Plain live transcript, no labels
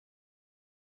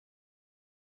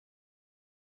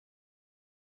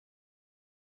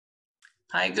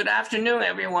Hi, good afternoon,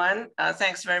 everyone.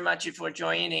 Thanks very much for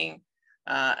joining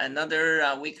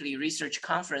another weekly research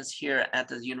conference here at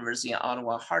the University of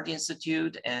Ottawa Heart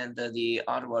Institute and the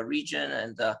Ottawa region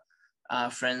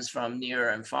and friends from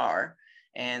near and far.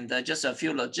 And just a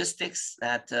few logistics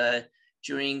that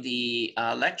during the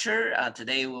lecture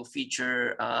today will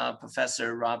feature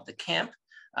Professor Rob deKemp.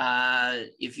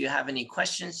 If you have any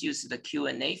questions, use the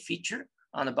Q&A feature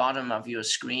on the bottom of your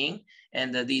screen,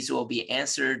 and these will be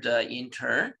answered in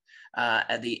turn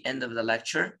at the end of the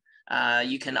lecture.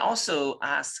 You can also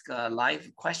ask live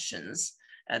questions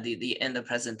at the end of the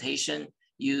presentation.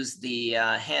 Use the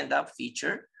hand up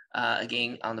feature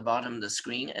again on the bottom of the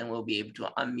screen, and we'll be able to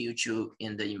unmute you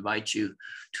and invite you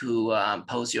to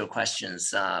pose your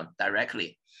questions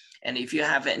directly. And if you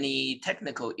have any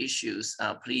technical issues,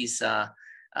 please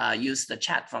use the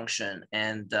chat function,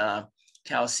 and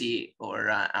Kelsey or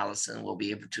Allison will be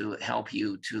able to help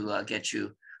you to get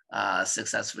you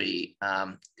successfully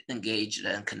engaged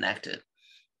and connected.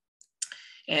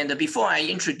 And before I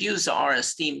introduce our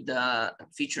esteemed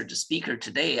featured speaker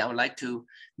today, I would like to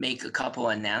make a couple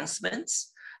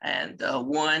announcements. And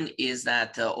one is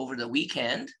that over the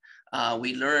weekend,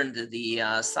 we learned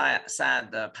the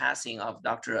sad passing of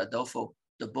Dr. Adolfo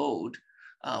Bode,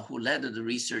 who led the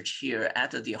research here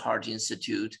at the Heart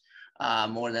Institute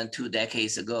more than 2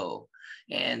 decades ago.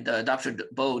 And Dr.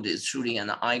 Bode is truly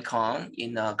an icon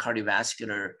in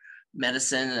cardiovascular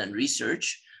medicine and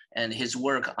research, and his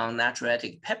work on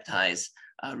natriuretic peptides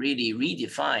really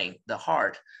redefined the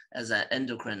heart as an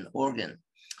endocrine organ.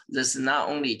 This not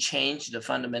only changed the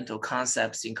fundamental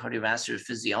concepts in cardiovascular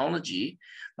physiology,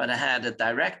 but had a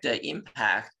direct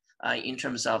impact in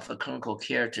terms of clinical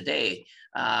care today,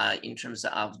 in terms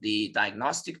of the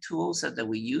diagnostic tools that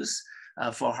we use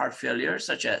for heart failure,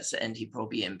 such as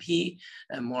NT-proBNP,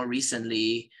 and more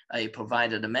recently, it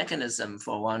provided a mechanism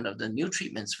for one of the new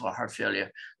treatments for heart failure,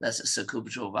 that's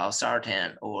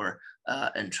sacubitril/valsartan or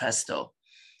Entresto.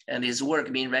 And his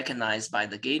work being recognized by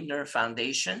the Gairdner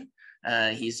Foundation.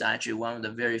 He's actually one of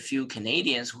the very few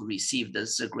Canadians who received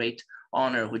this great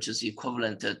honor, which is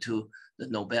equivalent to the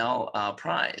Nobel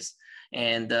Prize.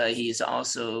 And he's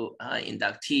also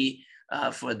inductee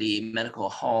for the Medical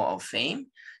Hall of Fame,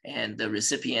 and the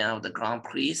recipient of the Grand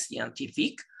Prix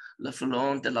Scientifique, Le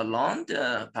Foulon de la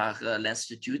Lande par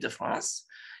l'Institut de France,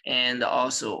 and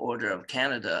also Order of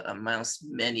Canada, amongst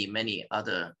many, many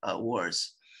other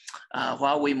awards.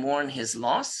 While we mourn his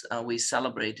loss, we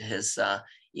celebrate his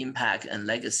impact and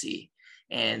legacy.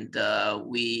 And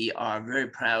we are very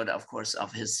proud, of course,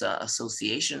 of his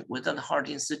association with the Heart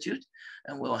Institute,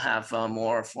 and we'll have a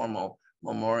more formal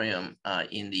memoriam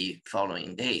in the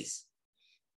following days.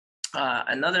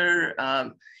 Another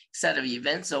set of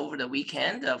events over the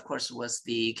weekend, of course, was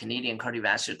the Canadian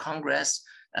Cardiovascular Congress.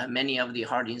 Many of the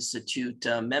Heart Institute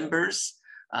members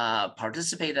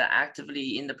participated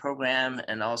actively in the program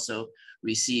and also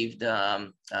received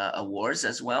awards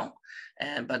as well.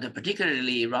 But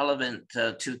particularly relevant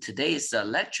to today's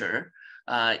lecture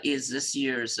is this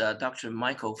year's Dr.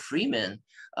 Michael Freeman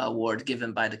Award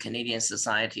given by the Canadian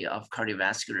Society of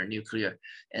Cardiovascular, Nuclear,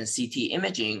 and CT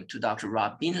Imaging to Dr.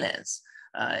 Rob Binlands,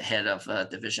 head of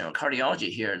Division of Cardiology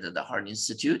here at the Heart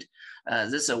Institute.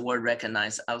 This award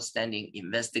recognizes outstanding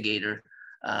investigator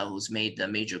who's made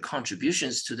major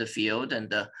contributions to the field,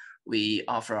 and we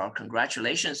offer our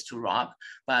congratulations to Rob.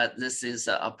 But this is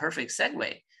a perfect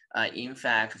segue, in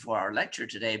fact, for our lecture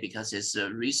today, because his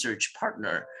research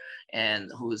partner,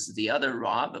 and who's the other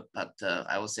Rob, but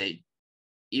I will say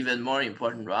even more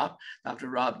important Rob, Dr.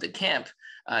 Rob deKemp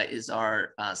is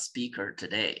our speaker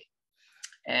today.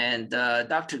 And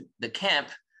Dr. deKemp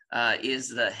is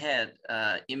the head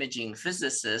imaging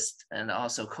physicist and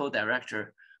also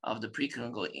co-director of the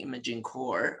preclinical imaging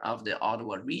core of the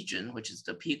Ottawa region, which is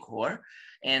the P core,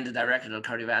 and the director of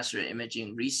cardiovascular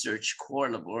imaging research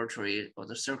core laboratory, or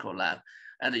the Circle Lab,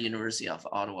 at the University of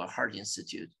Ottawa Heart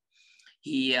Institute.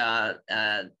 He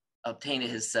obtained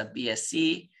his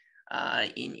BSc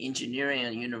in engineering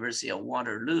at the University of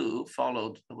Waterloo,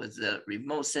 followed with the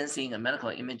remote sensing and medical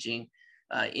imaging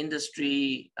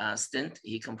industry stint.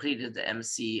 He completed the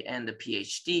MC and the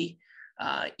PhD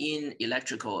in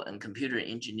electrical and computer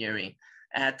engineering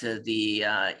at the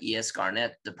E.S.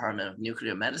 Garnett Department of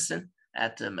Nuclear Medicine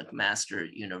at McMaster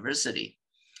University.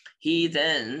 He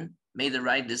then made the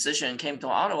right decision and came to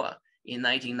Ottawa in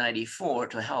 1994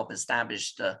 to help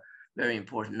establish the very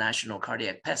important National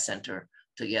Cardiac PET Center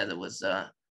together with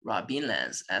Rob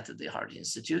Binlands at the Heart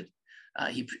Institute.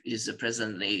 He is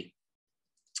presently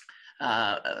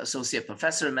Associate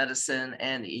Professor of Medicine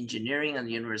and Engineering at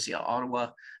the University of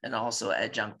Ottawa, and also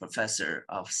Adjunct Professor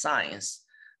of Science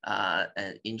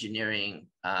engineering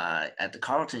at the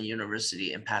Carleton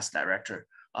University and past director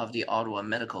of the Ottawa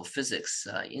Medical Physics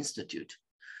Institute.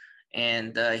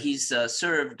 And he's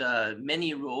served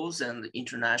many roles in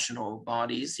international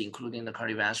bodies, including the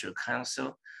Cardiovascular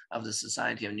Council of the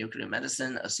Society of Nuclear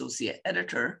Medicine, associate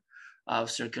editor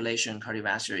of Circulation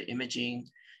Cardiovascular Imaging,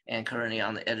 and currently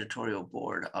on the editorial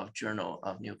board of Journal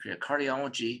of Nuclear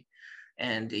Cardiology.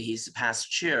 And he's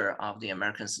past chair of the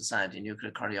American Society of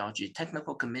Nuclear Cardiology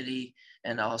Technical Committee,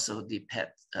 and also the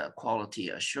PET Quality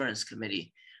Assurance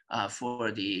Committee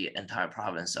for the entire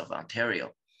province of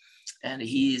Ontario. And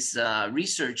his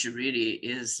research really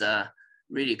is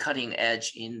really cutting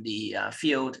edge in the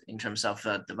field in terms of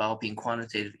developing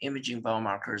quantitative imaging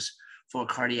biomarkers for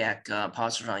cardiac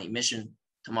positron emission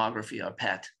tomography, or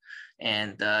PET.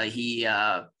 And he,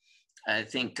 I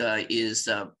think, is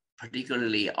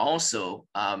particularly also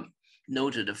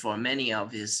noted for many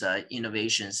of his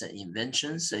innovations and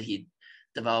inventions. He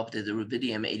developed the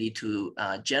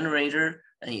rubidium-82 generator,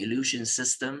 an elution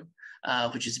system,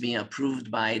 which is being approved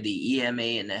by the EMA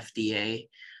and FDA,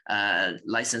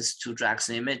 licensed to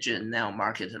Draxon Image and now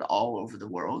marketed all over the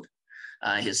world.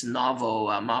 His novel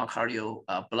myocardial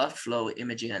blood flow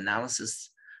imaging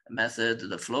analysis method,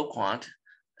 the FlowQuant,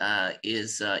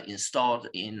 is installed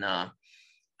in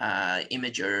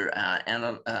imager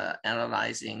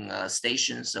analyzing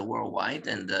stations worldwide.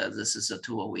 And this is a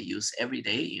tool we use every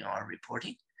day in our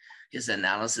reporting. His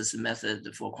analysis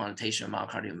method for quantitation of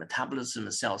myocardial metabolism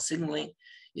and cell signaling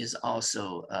is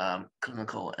also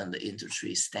clinical and the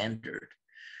industry standard.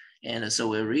 And so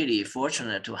we're really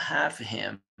fortunate to have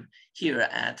him here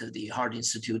at the Heart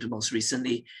Institute. Most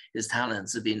recently, his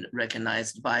talents have been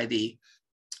recognized by the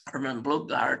Herman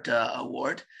Blodgart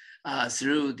Award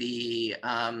through the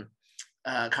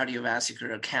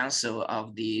Cardiovascular Council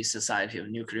of the Society of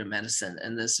Nuclear Medicine.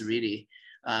 And this really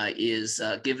is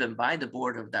given by the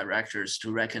board of directors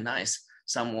to recognize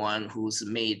someone who's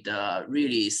made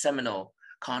really seminal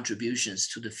contributions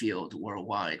to the field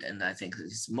worldwide. And I think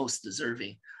he's most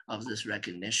deserving of this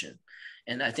recognition.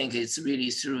 And I think it's really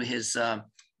through his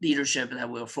leadership that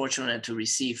we're fortunate to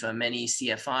receive many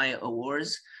CFI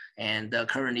awards, and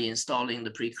currently installing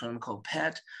the preclinical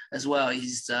PET, as well as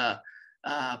his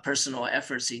personal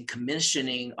efforts in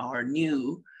commissioning our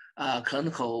new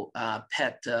clinical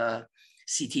PET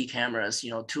CT cameras,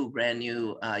 2 brand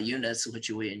new units, which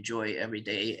we enjoy every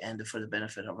day and for the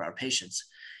benefit of our patients.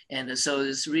 And so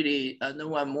it's really no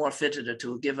one more fitted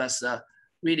to give us a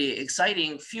really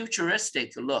exciting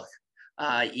futuristic look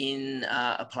in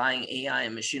applying AI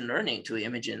and machine learning to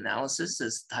image analysis.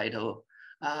 This title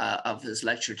of this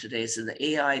lecture today is the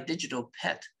AI Digital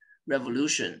PET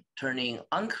Revolution, Turning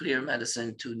Unclear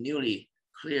Medicine to Newly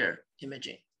Clear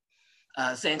Imaging.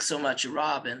 Thanks so much,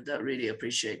 Rob, and really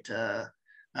appreciate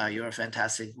your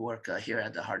fantastic work here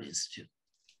at the Heart Institute.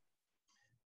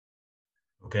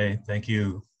 Okay, thank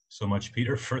you so much,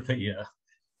 Peter, for the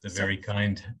very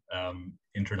kind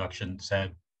introduction.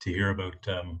 Sad to hear about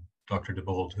Dr.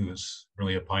 DeBold, who is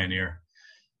really a pioneer.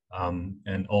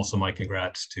 And also my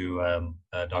congrats to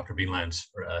Dr. Beanlands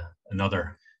for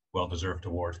another well-deserved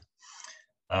award.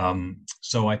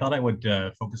 So I thought I would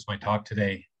focus my talk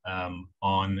today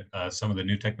on some of the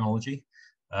new technology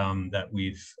that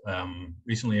we've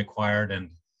recently acquired, and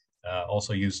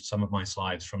also used some of my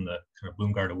slides from the kind of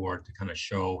Blumgart Award to kind of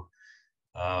show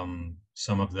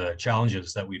some of the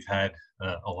challenges that we've had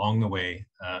along the way,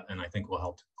 and I think will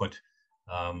help to put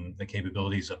the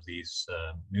capabilities of these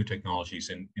new technologies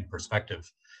in perspective.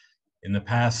 In the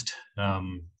past,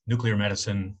 nuclear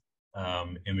medicine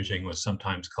imaging was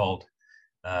sometimes called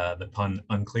the pun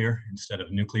unclear instead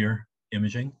of nuclear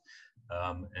imaging,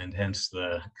 and hence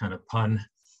the kind of pun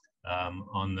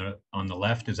on the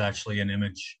left is actually an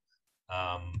image.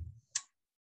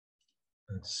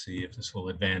 Let's see if this will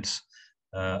advance,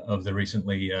 of the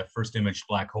recently first imaged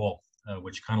black hole,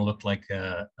 which kind of looked like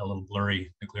a little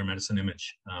blurry nuclear medicine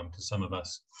image to some of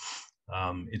us.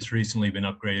 It's recently been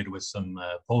upgraded with some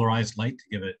polarized light to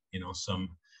give it, some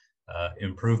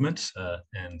improvements,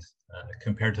 and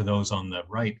compared to those on the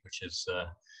right, which is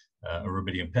a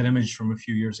rubidium PET image from a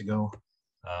few years ago,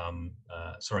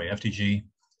 sorry, FDG,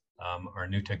 our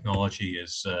new technology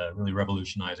is really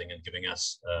revolutionizing and giving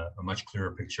us a much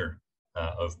clearer picture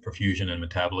of perfusion and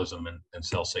metabolism and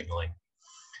cell signaling.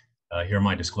 Here are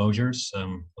my disclosures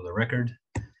for the record.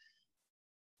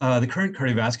 The current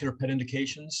cardiovascular PET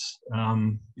indications,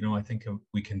 I think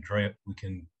we can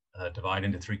divide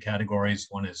into 3 categories.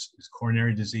 One is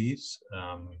coronary disease,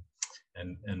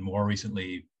 and more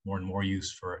recently, more and more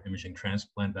use for imaging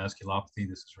transplant vasculopathy.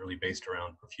 This is really based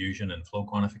around perfusion and flow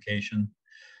quantification.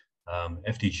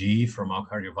 FDG for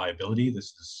myocardial viability.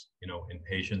 This is, in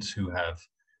patients who have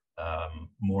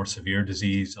more severe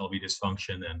disease, LV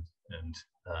dysfunction, and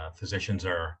physicians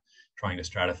are trying to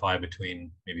stratify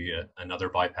between maybe another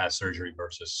bypass surgery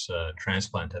versus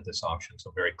transplant at this option.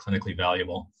 So very clinically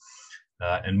valuable.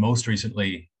 And most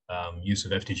recently, use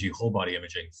of FDG whole body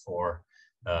imaging for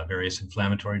various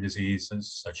inflammatory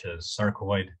diseases such as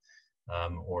sarcoid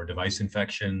or device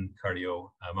infection,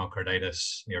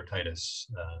 myocarditis, aortitis,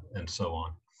 and so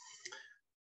on.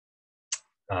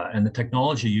 And the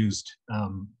technology used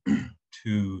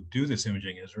to do this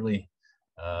imaging has really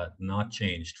not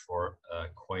changed for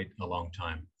quite a long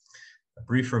time. A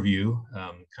brief review,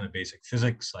 kind of basic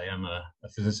physics. I am a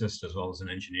physicist as well as an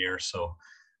engineer, so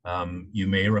you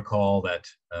may recall that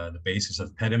the basis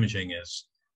of PET imaging is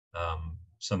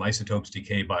some isotopes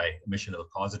decay by emission of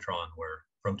a positron, where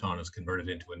proton is converted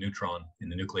into a neutron in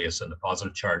the nucleus, and the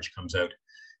positive charge comes out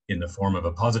in the form of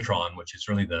a positron, which is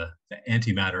really the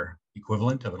antimatter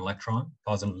equivalent of an electron,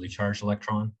 positively charged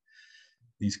electron.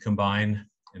 These combine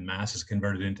and mass is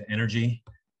converted into energy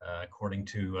according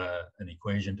to an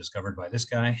equation discovered by this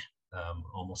guy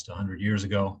almost 100 years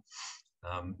ago.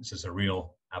 This is a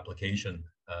real application,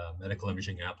 medical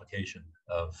imaging application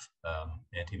of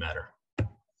antimatter.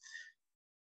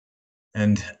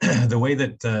 And the way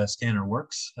that the scanner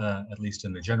works, at least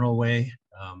in the general way,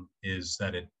 is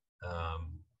that it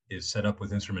is set up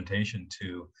with instrumentation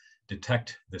to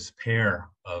detect this pair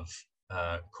of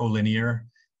collinear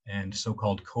and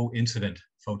so-called coincident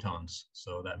photons.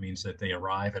 So that means that they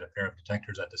arrive at a pair of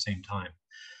detectors at the same time.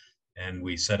 And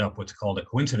we set up what's called a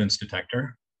coincidence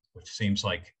detector, which seems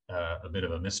like a bit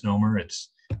of a misnomer. It's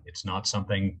not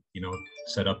something,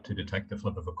 set up to detect the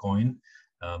flip of a coin.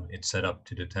 It's set up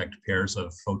to detect pairs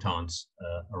of photons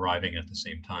arriving at the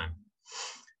same time.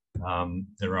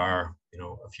 There are,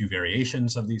 a few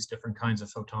variations of these different kinds of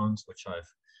photons, which I've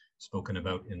spoken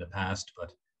about in the past,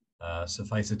 but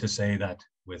suffice it to say that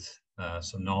with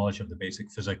some knowledge of the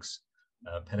basic physics,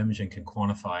 PET imaging can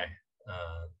quantify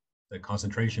the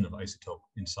concentration of isotope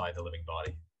inside the living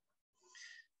body.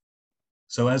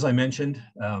 So as I mentioned,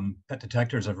 PET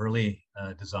detectors have really,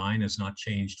 design has not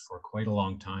changed for quite a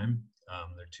long time.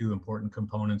 There are two important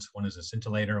components. One is a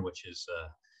scintillator, which is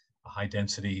a high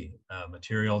density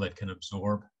material that can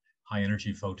absorb high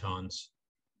energy photons,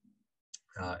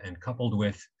 and coupled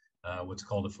with what's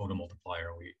called a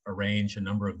photomultiplier. We arrange a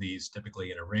number of these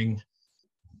typically in a ring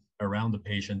around the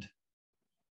patient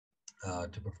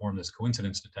to perform this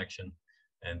coincidence detection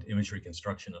and image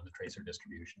reconstruction of the tracer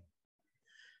distribution.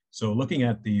 So looking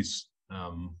at these,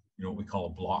 what we call a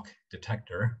block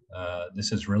detector, this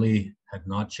has really had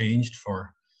not changed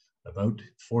for about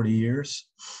 40 years.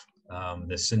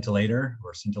 The scintillator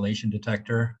or scintillation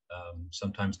detector,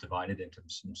 sometimes divided into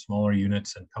some smaller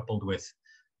units and coupled with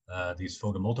these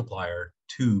photomultiplier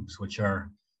tubes, which are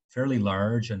fairly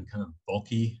large and kind of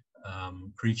bulky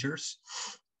creatures.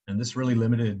 And this really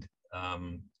limited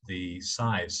the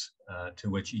size to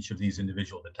which each of these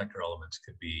individual detector elements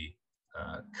could be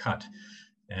cut.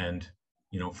 And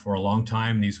for a long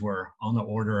time, these were on the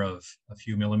order of a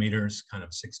few millimeters, kind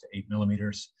of 6 to 8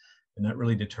 millimeters. And that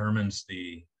really determines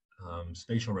the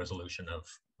spatial resolution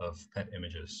of PET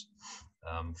images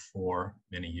for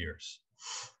many years.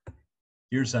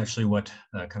 Here's actually what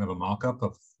kind of a mock-up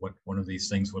of what one of these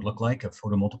things would look like. A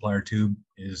photomultiplier tube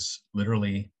is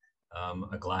literally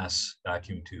a glass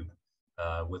vacuum tube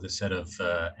with a set of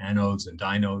anodes and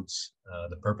dinodes,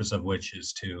 the purpose of which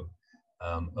is to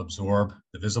absorb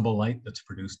the visible light that's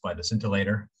produced by the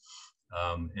scintillator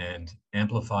and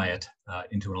amplify it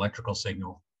into an electrical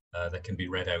signal that can be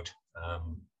read out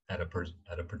at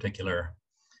a particular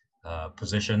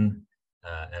position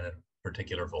and a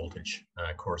particular voltage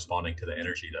corresponding to the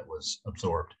energy that was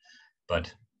absorbed.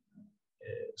 But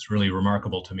it's really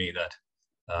remarkable to me that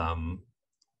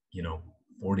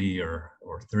 40 or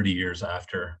 30 years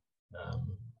after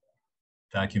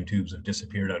vacuum tubes have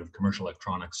disappeared out of commercial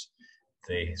electronics,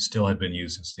 they still have been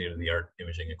used in state-of-the-art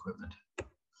imaging equipment.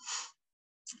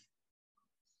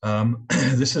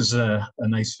 This is a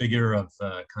nice figure of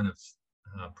kind of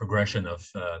progression of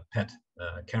PET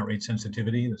count rate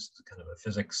sensitivity. This is kind of a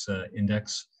physics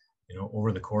index,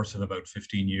 over the course of about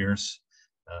 15 years,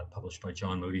 published by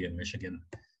John Moody in Michigan.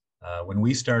 When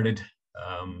we started,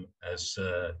 as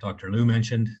Dr. Liu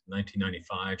mentioned,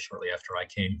 1995, shortly after I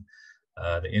came,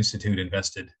 the Institute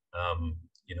invested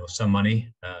some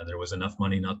money. There was enough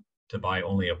money not to buy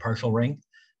only a partial ring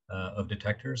of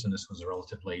detectors, and this was a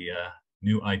relatively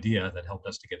new idea that helped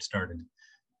us to get started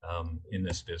in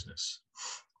this business.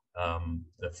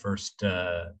 The first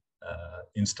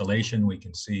installation, we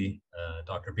can see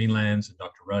Dr. Beanlands and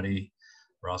Dr. Ruddy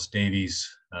Ross Davies,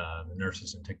 the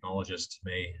nurses and technologists,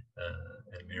 May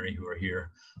and Mary, who are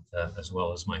here, as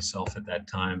well as myself at that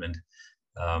time. And,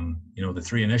 you know, the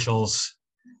three initials,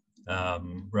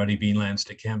 Ruddy, Beanlands,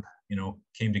 deKemp, you know,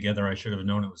 came together. I should have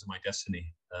known it was my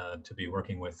destiny to be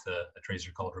working with a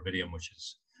tracer called rubidium, which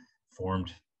has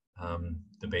formed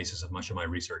the basis of much of my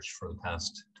research for the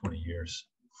past 20 years.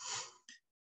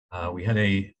 We had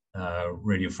a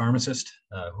radiopharmacist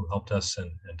who helped us,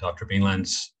 and Dr.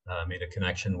 Beanlands made a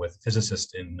connection with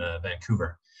Physicist in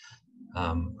Vancouver,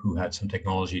 who had some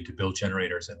technology to build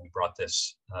generators, and we brought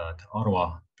this to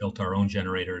Ottawa, built our own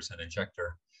generators and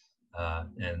injector,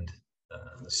 and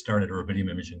started a rubidium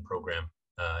imaging program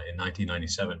in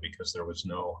 1997 because there was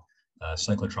no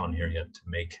cyclotron here yet to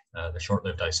make the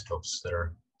short-lived isotopes that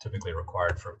are typically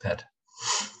required for PET.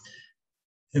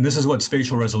 And this is what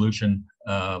spatial resolution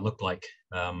looked like,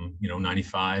 you know,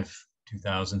 95,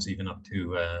 2000s, even up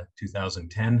to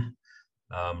 2010.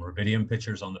 Rubidium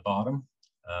pictures on the bottom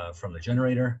from the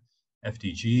generator,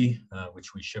 FDG,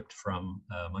 which we shipped from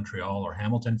Montreal or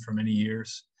Hamilton for many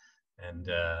years. And,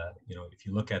 you know, if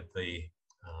you look at the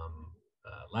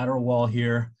lateral wall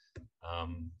here,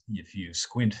 if you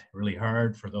squint really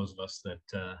hard, for those of us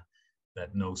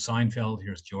that know Seinfeld,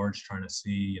 here's George trying to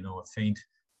see, you know, a faint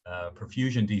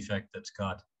perfusion defect that's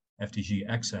got FDG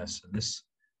excess. And this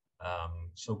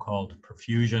so-called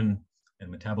perfusion and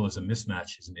metabolism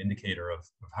mismatch is an indicator of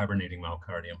hibernating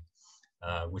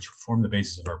myocardium, which formed the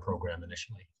basis of our program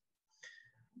initially.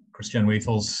 Christian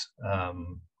Weifels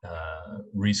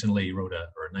recently wrote a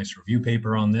nice review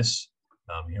paper on this.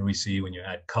 Here we see when you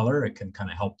add color, it can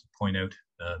kind of help to point out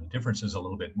the differences a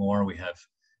little bit more. We have,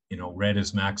 you know, red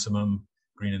is maximum,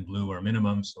 green and blue are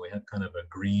minimum. So we have kind of a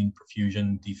green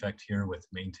perfusion defect here with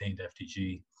maintained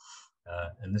FDG.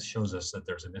 And this shows us that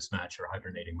there's a mismatch or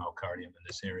hibernating myocardium in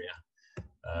this area,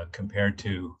 compared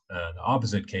to the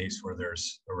opposite case where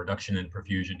there's a reduction in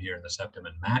perfusion here in the septum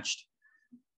and matched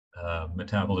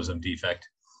metabolism defect.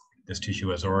 This tissue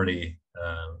has already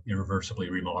irreversibly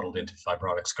remodeled into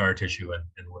fibrotic scar tissue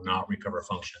and will not recover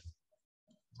function,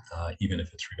 even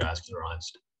if it's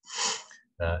revascularized.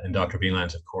 And Dr.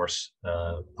 Beanlands, of course,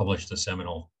 published the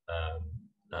seminal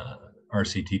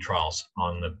RCT trials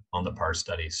on the PAR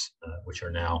studies, which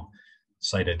are now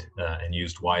cited and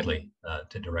used widely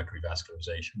to direct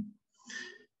revascularization.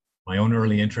 My own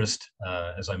early interest,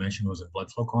 as I mentioned, was in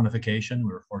blood flow quantification.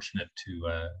 We were fortunate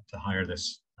to hire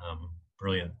this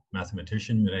brilliant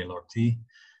mathematician, Mireille Lortie,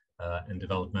 and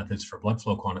develop methods for blood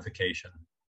flow quantification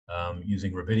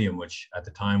using rubidium, which at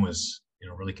the time was, you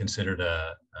know, really considered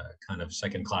a kind of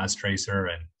second-class tracer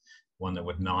and one that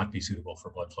would not be suitable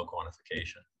for blood flow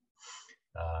quantification.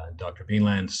 Dr.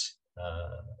 Beanlands,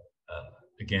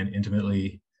 again,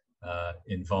 intimately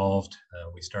involved.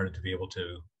 We started to be able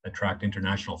to attract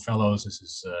international fellows. This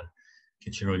is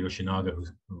Kichiro Yoshinaga,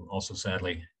 who also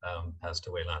sadly passed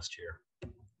away last year.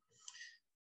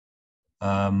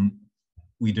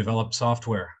 We developed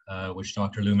software, which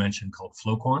Dr. Liu mentioned, called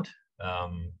FlowQuant.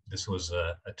 This was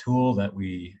a tool that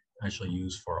we actually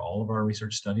use for all of our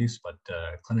research studies, but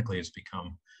clinically it's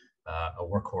become a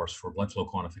workhorse for blood flow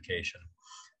quantification.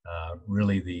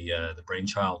 Really the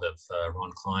brainchild of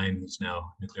Ron Klein, who's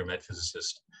now nuclear med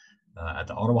physicist at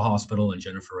the Ottawa Hospital, and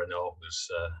Jennifer Renaud, who's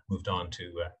moved on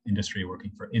to industry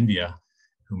working for India,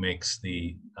 who makes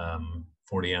the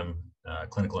 40M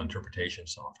clinical interpretation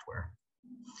software.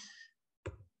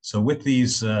 So with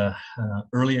these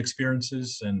early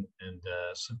experiences and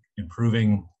some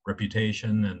improving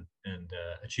reputation and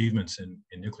achievements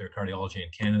in nuclear cardiology in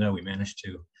Canada, we managed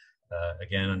to,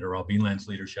 again, under Rob Beanland's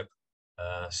leadership,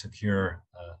 secure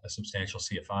a substantial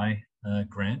CFI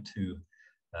grant to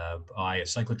buy a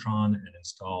cyclotron and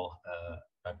install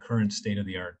a current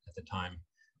state-of-the-art, at the time,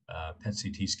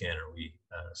 PET-CT scanner. We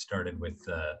started with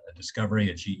a Discovery,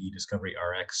 a GE Discovery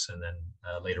RX, and then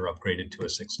later upgraded to a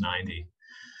 690.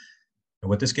 And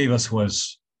what this gave us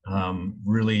was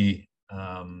really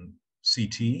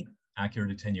CT,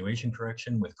 accurate attenuation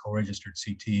correction with co-registered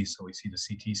CT. So we see the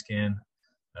CT scan,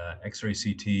 X-ray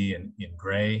CT in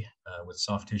gray with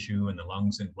soft tissue and the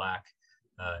lungs in black,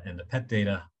 and the PET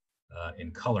data in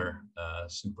color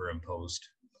superimposed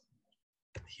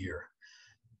here.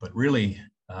 But really,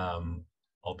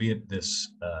 albeit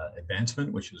this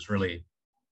advancement, which was really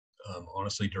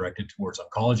honestly directed towards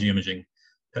oncology imaging,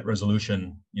 PET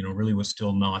resolution, you know, really was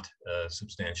still not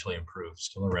substantially improved,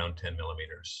 still around 10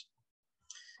 millimeters.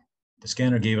 The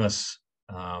scanner gave us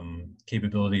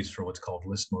capabilities for what's called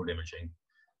list mode imaging.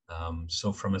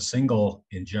 So from a single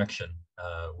injection,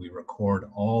 we record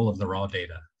all of the raw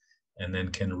data and then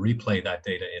can replay that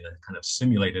data in a kind of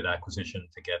simulated acquisition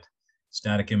to get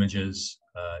static images,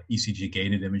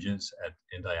 ECG-gated images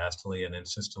in diastole and in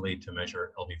systole to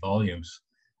measure LV volumes.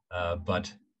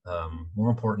 But more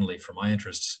importantly for my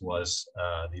interests was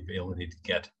the ability to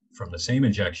get from the same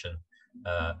injection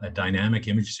a dynamic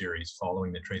image series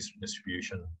following the tracer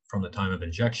distribution from the time of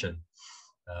injection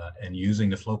and using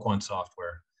the FlowQuant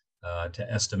software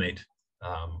to estimate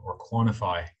or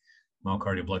quantify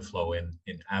myocardial blood flow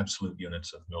in absolute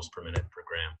units of mils per minute per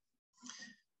gram.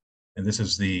 And this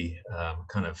is the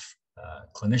kind of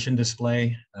clinician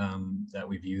display that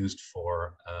we've used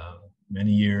for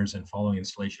many years, and following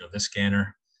installation of this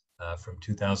scanner from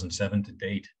 2007 to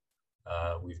date,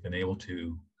 we've been able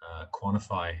to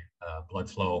quantify blood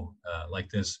flow like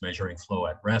this, measuring flow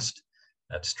at rest,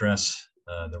 at stress,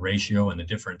 the ratio and the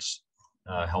difference,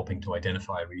 helping to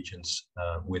identify regions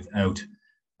without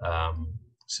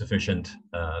sufficient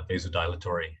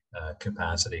vasodilatory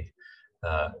capacity.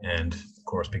 And of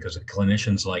course, because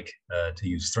clinicians like to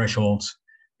use thresholds,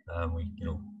 we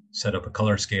set up a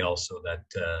color scale so that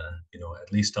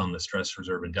at least on the stress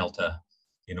reserve in delta,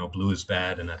 blue is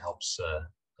bad, and that helps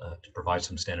to provide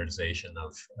some standardization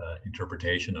of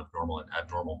interpretation of normal and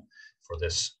abnormal for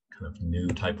this kind of new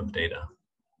type of data.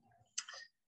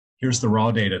 Here's the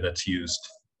raw data that's used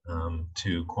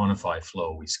to quantify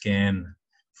flow. We scan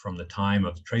from the time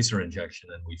of tracer injection,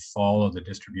 and we follow the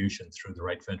distribution through the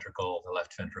right ventricle, the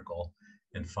left ventricle,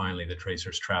 and finally the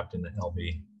tracer's trapped in the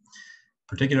LV.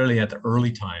 Particularly at the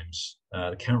early times,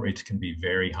 the count rates can be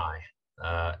very high,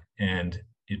 and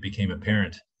it became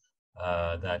apparent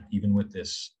that even with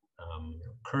this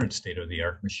current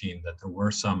state-of-the-art machine, that there were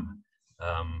some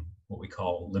what we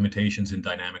call limitations in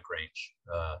dynamic range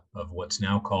of what's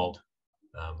now called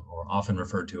or often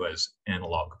referred to as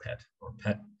analog PET, or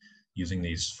PET using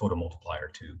these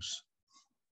photomultiplier tubes.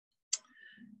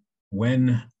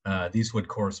 When these would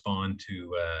correspond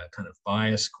to kind of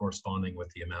bias corresponding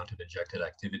with the amount of injected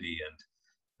activity,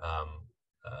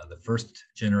 and the first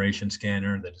generation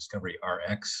scanner, the Discovery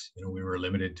RX, we were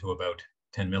limited to about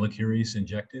 10 millicuries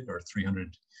injected, or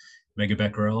 300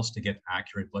 megabecquerels, to get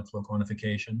accurate blood flow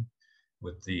quantification.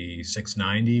 With the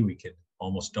 690, we could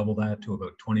almost double that to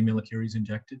about 20 millicuries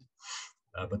injected.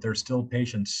 But there are still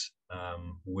patients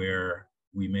where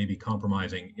we may be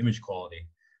compromising image quality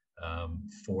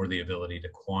for the ability to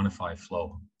quantify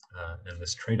flow. And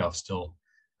this trade-off still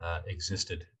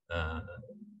existed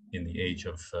in the age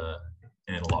of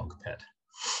analog PET.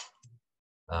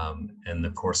 And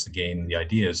of course, the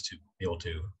idea is to be able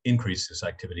to increase this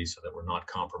activity so that we're not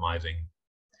compromising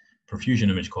perfusion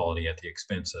image quality at the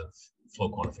expense of flow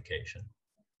quantification.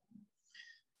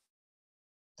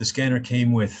 The scanner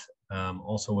came with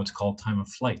also what's called time of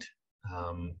flight.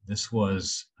 This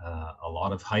was a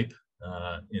lot of hype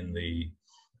in the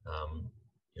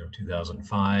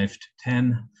 2005 to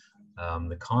 10.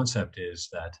 The concept is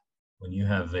that when you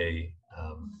have a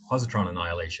positron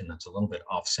annihilation that's a little bit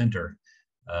off center,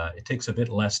 it takes a bit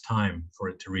less time for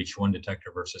it to reach one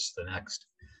detector versus the next.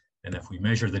 And if we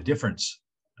measure the difference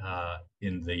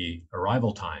in the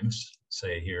arrival times,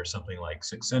 say here something like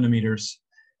 6 centimeters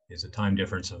is a time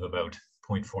difference of about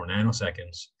 0.4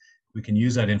 nanoseconds, we can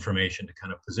use that information to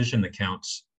kind of position the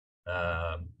counts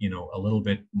a little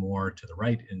bit more to the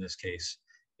right in this case,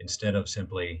 instead of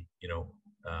simply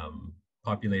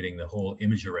populating the whole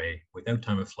image array without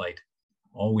time of flight.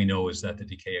 All we know is that the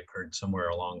decay occurred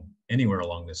anywhere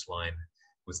along this line.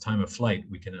 With time of flight,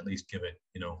 we can at least give it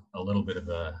a little bit of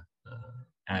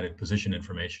added position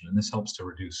information, and this helps to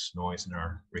reduce noise in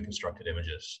our reconstructed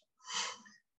images.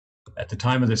 At the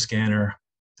time of the scanner,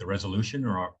 the resolution,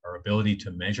 or our ability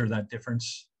to measure that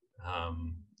difference,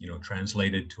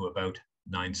 translated to about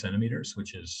 9 centimeters,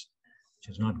 which is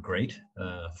not great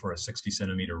for a 60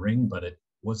 centimeter ring, but it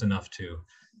was enough to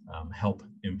help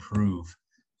improve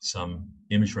some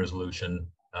image resolution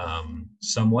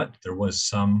somewhat. There was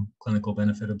some clinical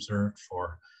benefit observed.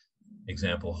 For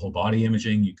example, whole body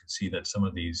imaging, you can see that some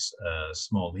of these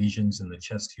small lesions in the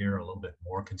chest here are a little bit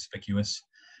more conspicuous.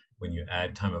 When you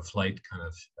add time of flight, kind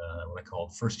of what I call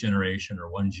first generation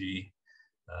or 1G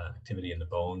activity in the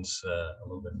bones, a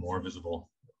little bit more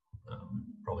visible,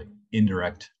 probably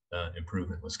indirect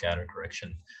improvement with scatter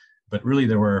correction. But really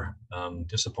there were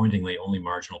disappointingly only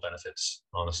marginal benefits,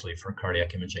 honestly, for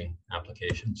cardiac imaging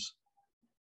applications.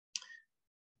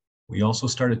 We also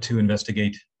started to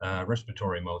investigate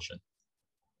respiratory motion,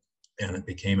 and it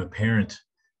became apparent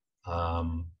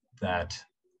that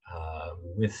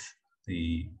with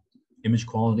the image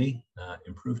quality,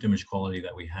 improved image quality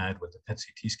that we had with the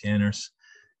PET-CT scanners,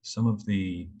 some of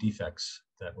the defects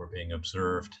that were being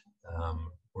observed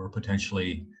were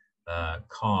potentially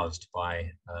caused by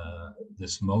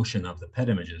this motion of the PET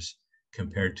images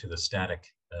compared to the static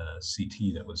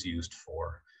CT that was used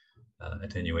for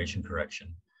attenuation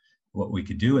correction. What we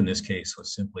could do in this case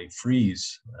was simply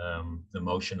freeze the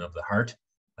motion of the heart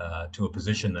to a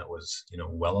position that was,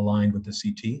 well aligned with the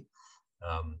CT.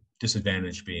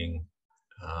 Disadvantage being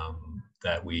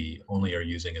that we only are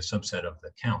using a subset of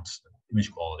the counts. The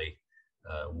image quality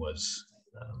was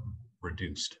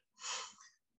reduced.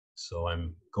 So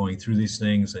I'm going through these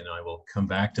things, and I will come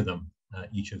back to them,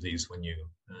 each of these, when you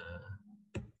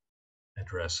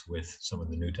address with some of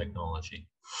the new technology.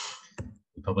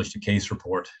 We published a case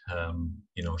report,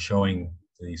 showing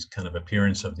these kind of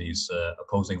appearance of these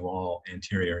opposing wall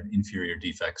anterior and inferior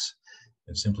defects,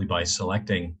 and simply by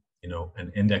selecting,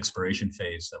 an end expiration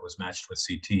phase that was matched with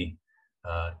CT,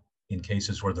 in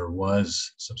cases where there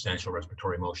was substantial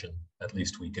respiratory motion, at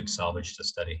least we could salvage the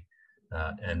study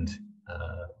and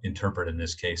interpret, in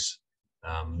this case,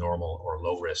 normal or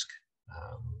low risk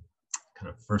kind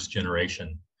of first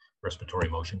generation respiratory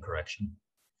motion correction.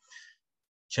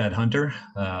 Chad Hunter,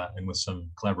 and with some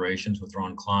collaborations with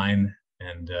Ron Klein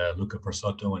and Luca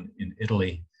Persotto in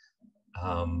Italy,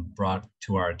 brought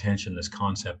to our attention this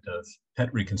concept of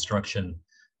PET reconstruction,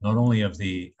 not only of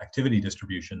the activity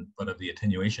distribution, but of the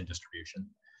attenuation distribution.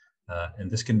 And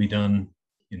this can be done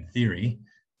in theory,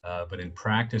 but in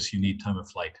practice, you need time of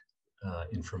flight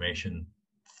information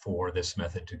for this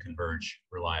method to converge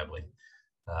reliably.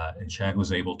 And Chad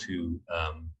was able to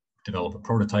develop a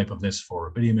prototype of this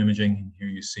for rubidium imaging. And here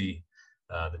you see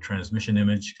the transmission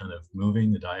image kind of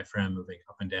moving, the diaphragm moving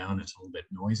up and down. It's a little bit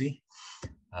noisy,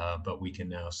 but we can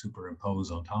now superimpose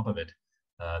on top of it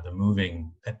the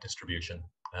moving PET distribution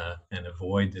and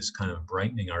avoid this kind of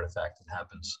brightening artifact that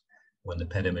happens when the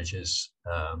PET image is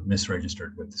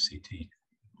misregistered with the CT.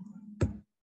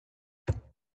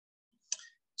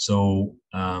 So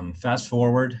fast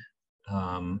forward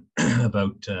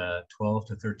about 12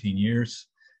 to 13 years,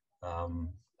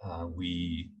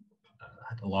 we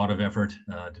had a lot of effort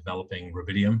developing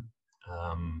rubidium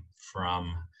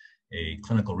from a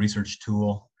clinical research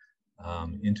tool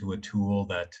into a tool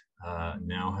that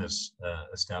now has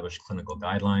established clinical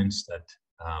guidelines that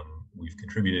we've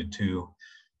contributed to,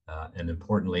 and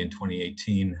importantly in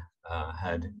 2018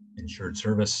 had insured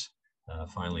service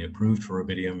finally approved for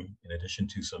rubidium, in addition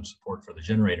to some support for the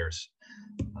generators.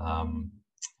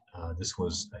 This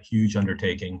was a huge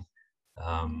undertaking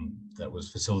that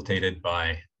was facilitated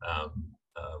by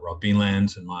Rob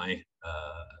Beanlands and my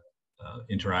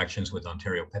interactions with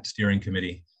Ontario PET Steering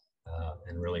Committee,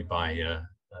 and really by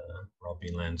Rob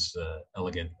Beanland's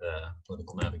elegant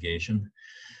political navigation.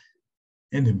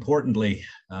 And importantly,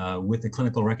 with the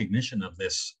clinical recognition of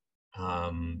this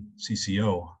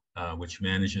CCO, which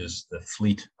manages the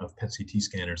fleet of PET-CT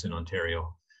scanners in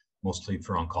Ontario, mostly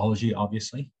for oncology,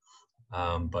 obviously,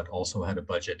 but also had a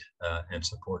budget and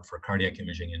support for cardiac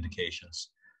imaging indications.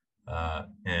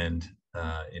 And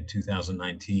in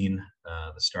 2019,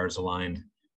 the stars aligned.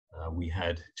 We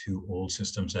had 2 old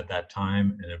systems at that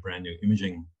time and a brand new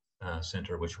imaging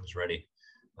center, which was ready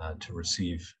to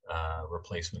receive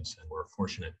replacements. And we're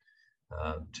fortunate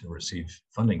to receive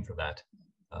funding for that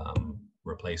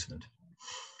replacement.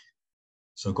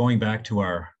 So going back to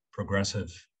our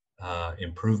progressive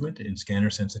improvement in scanner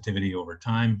sensitivity over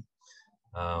time,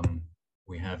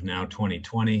 we have now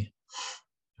 2020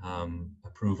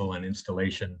 approval and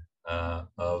installation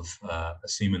of a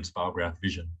Siemens Biograph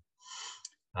Vision.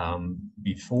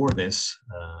 Before this,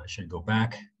 I should go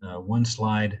back one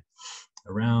slide.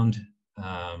 Around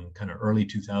kind of early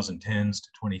 2010s to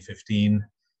 2015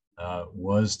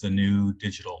 was the new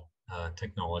digital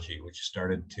technology, which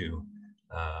started to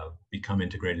become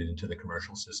integrated into the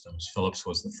commercial systems. Philips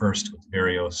was the first with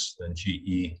Varios, then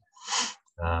GE.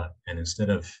 And instead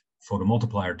of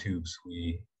photomultiplier tubes,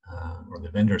 or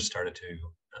the vendors started to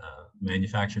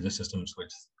manufacture the systems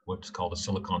with what's called a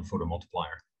silicon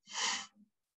photomultiplier.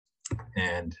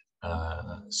 And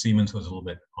Siemens was a little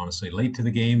bit, honestly, late to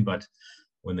the game, but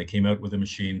when they came out with the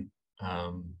machine,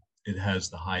 it has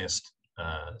the highest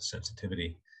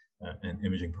sensitivity and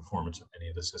imaging performance of any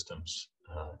of the systems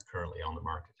currently on the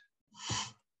market.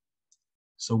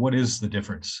 So what is the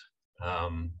difference?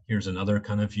 Here's another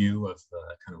kind of view of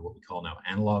kind of what we call now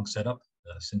analog setup,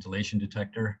 a scintillation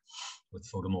detector with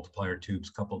photomultiplier tubes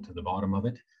coupled to the bottom of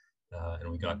it.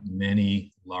 And we got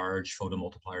many large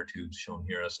photomultiplier tubes shown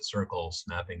here as the circles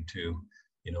mapping to,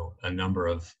 a number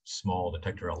of small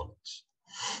detector elements.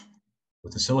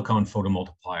 With the silicon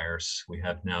photomultipliers, we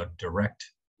have now direct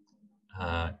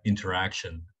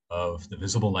interaction of the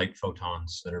visible light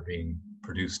photons that are being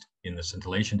produced in the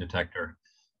scintillation detector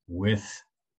with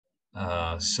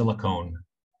silicone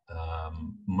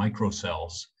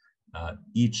microcells,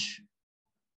 each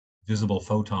visible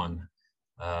photon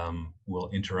will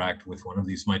interact with one of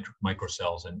these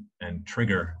microcells and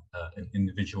trigger an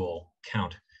individual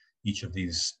count, each of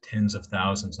these tens of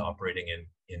thousands operating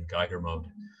in Geiger mode,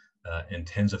 and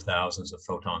tens of thousands of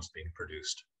photons being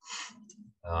produced.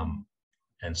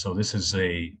 And so this is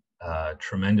a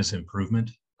tremendous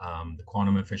improvement. The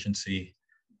quantum efficiency,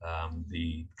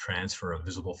 the transfer of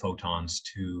visible photons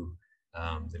to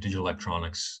the digital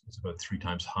electronics is about 3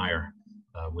 times higher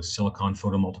with silicon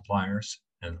photomultipliers,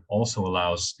 and also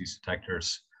allows these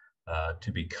detectors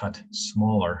to be cut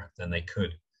smaller than they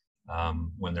could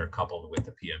when they're coupled with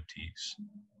the PMTs.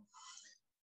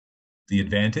 The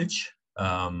advantage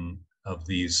of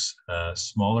these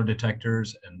smaller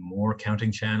detectors and more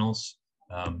counting channels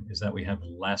is that we have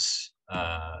less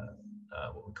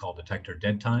what we call detector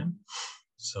dead time,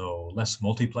 so less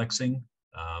multiplexing.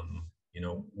 You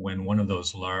know, when one of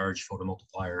those large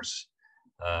photomultipliers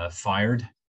fired,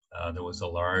 there was a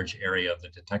large area of the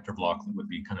detector block that would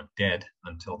be kind of dead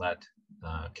until that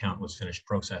count was finished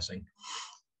processing.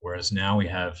 Whereas now we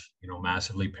have, you know,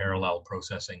 massively parallel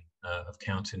processing of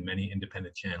counts in many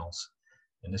independent channels.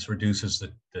 And this reduces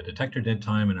the detector dead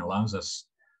time and allows us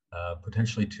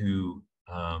potentially to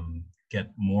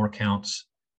get more counts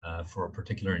for a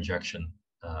particular injection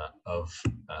of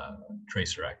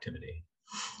tracer activity.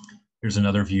 Here's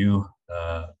another view.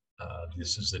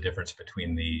 This is the difference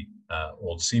between the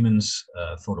old Siemens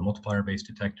photomultiplier-based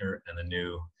detector and the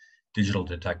new digital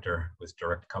detector with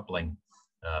direct coupling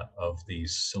of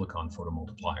these silicon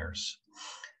photomultipliers.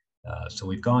 So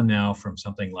we've gone now from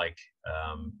something like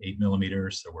 8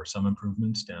 millimeters. There were some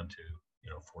improvements down to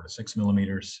 4 to 6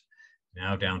 millimeters,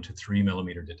 now down to 3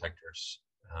 millimeter detectors.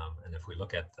 And if we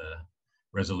look at the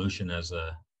resolution as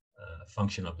a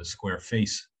function of the square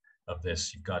face of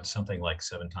this, you've got something like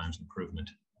 7 times improvement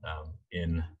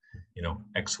in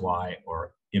XY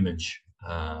or image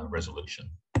resolution.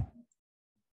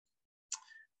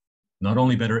 Not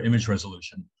only better image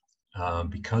resolution,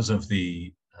 because of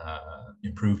the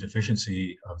improved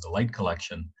efficiency of the light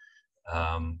collection,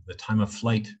 the time of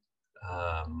flight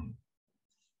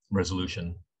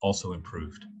resolution also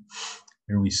improved.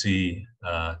 Here we see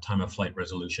time of flight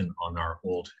resolution on our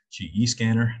old GE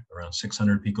scanner, around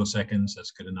 600 picoseconds.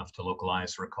 That's good enough to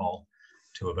localize recall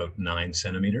to about 9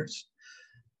 centimeters.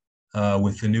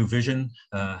 With the new vision,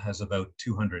 has about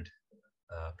 200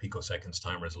 picoseconds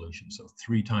time resolution, so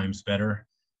 3 times better.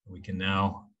 We can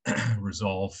now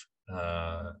resolve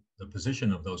the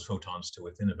position of those photons to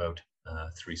within about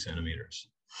 3 centimeters.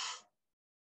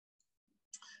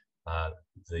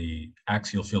 The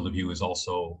axial field of view is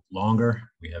also longer.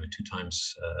 We have a 2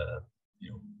 times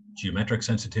geometric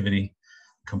sensitivity.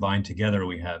 Combined together,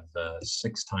 we have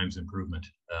 6 times improvement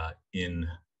in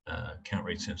count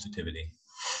rate sensitivity.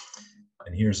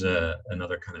 And here's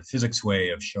another kind of physics way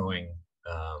of showing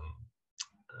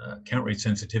count rate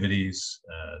sensitivities,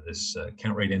 this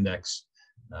count rate index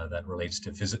that relates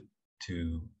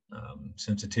to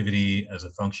sensitivity as a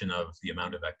function of the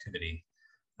amount of activity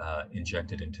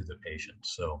injected into the patient.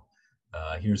 So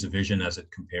here's a vision as it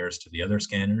compares to the other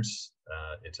scanners.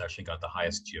 It's actually got the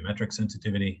highest geometric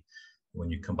sensitivity. When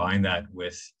you combine that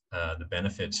with the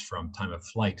benefits from time of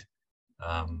flight,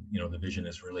 the vision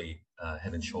is really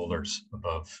head and shoulders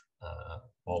above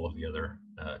all of the other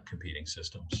competing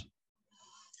systems.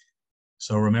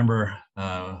 So remember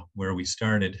where we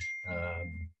started,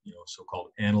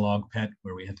 so-called analog PET,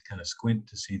 where we had to kind of squint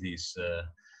to see these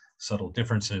subtle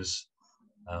differences.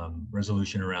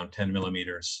 Resolution around 10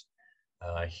 millimeters.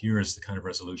 Here is the kind of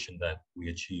resolution that we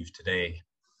achieve today.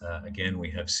 Again, we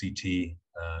have CT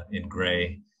in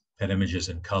gray, PET images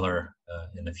in color,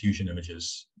 and the fusion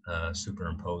images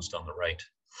superimposed on the right.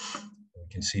 We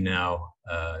can see now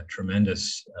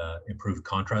tremendous improved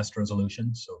contrast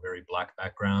resolution, so very black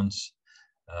backgrounds.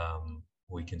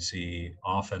 We can see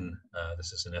often,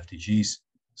 this is an FDG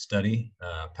study,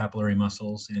 papillary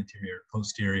muscles, anterior,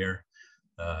 posterior,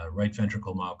 right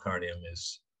ventricle myocardium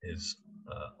is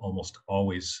almost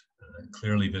always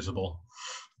clearly visible.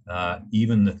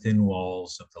 Even the thin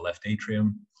walls of the left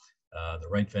atrium, the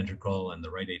right ventricle and the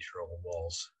right atrial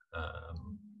walls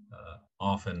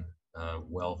often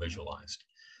well visualized.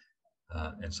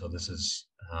 And so this is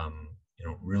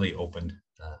really opened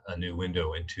a new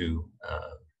window into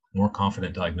more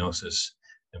confident diagnosis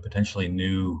and potentially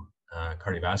new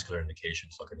cardiovascular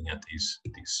indications looking at these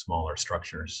smaller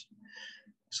structures.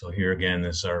 So here again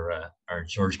is our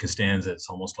George Costanza. It's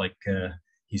almost like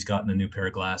he's gotten a new pair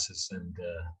of glasses and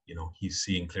he's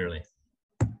seeing clearly.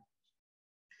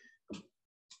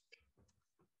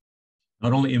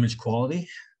 Not only image quality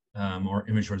or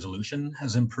image resolution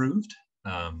has improved.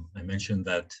 I mentioned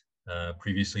that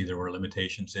previously there were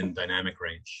limitations in dynamic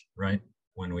range, right?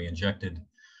 When we injected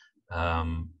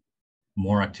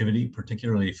more activity,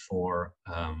 particularly for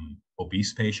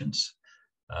obese patients,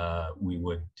 we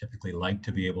would typically like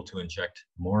to be able to inject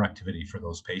more activity for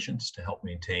those patients to help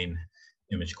maintain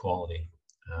image quality.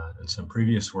 And some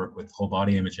previous work with whole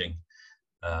body imaging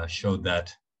showed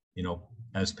that, you know,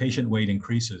 as patient weight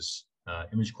increases,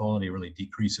 image quality really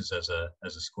decreases as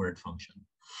a squared function.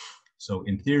 So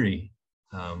in theory,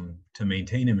 to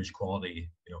maintain image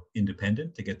quality, you know,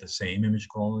 independent, to get the same image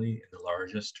quality in the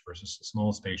largest versus the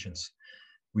smallest patients,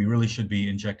 we really should be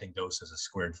injecting dose as a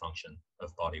squared function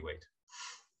of body weight.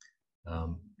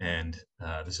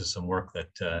 This is some work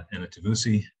that Anna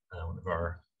Tavusi, one of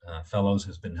our fellows,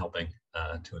 has been helping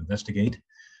to investigate.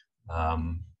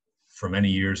 For many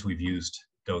years, we've used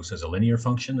dose as a linear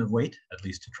function of weight, at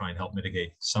least to try and help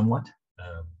mitigate somewhat,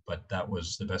 but that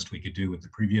was the best we could do with the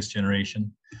previous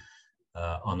generation.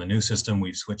 On the new system,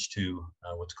 we've switched to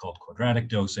what's called quadratic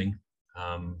dosing.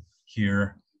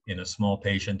 Here, in a small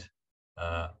patient,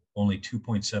 only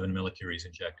 2.7 millicuries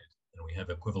injected, and we have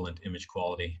equivalent image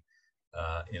quality.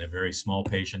 In a very small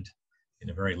patient. In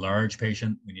a very large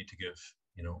patient, we need to give,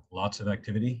 you know, lots of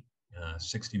activity,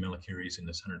 60 millicuries in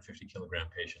this 150 kilogram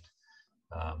patient.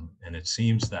 And it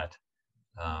seems that,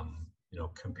 you know,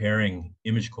 comparing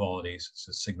image qualities,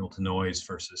 so signal to noise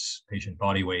versus patient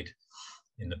body weight,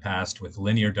 in the past with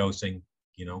linear dosing,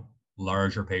 you know,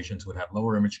 larger patients would have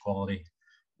lower image quality.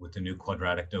 With the new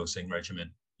quadratic dosing regimen,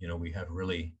 you know, we have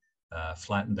really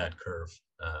flattened that curve,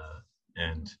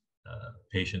 and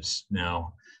patients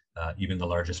now, even the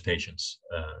largest patients,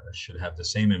 should have the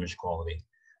same image quality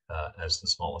as the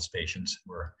smallest patients.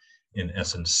 We're, in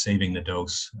essence, saving the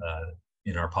dose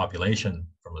in our population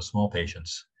from the small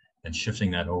patients and shifting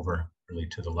that over really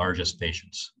to the largest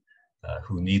patients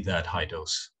who need that high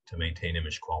dose to maintain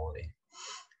image quality.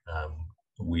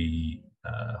 We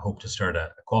hope to start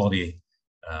a quality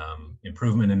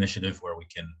improvement initiative where we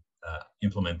can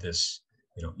implement this,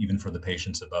 you know, even for the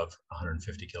patients above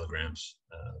 150 kilograms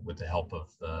with the help of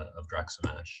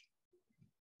Draximage.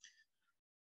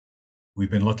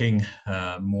 We've been looking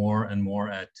more and more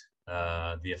at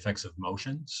the effects of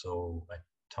motion. So I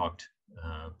talked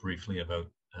briefly about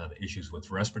the issues with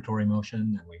respiratory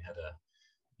motion, and we had a,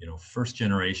 you know, first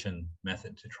generation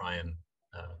method to try and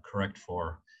correct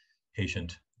for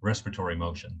patient respiratory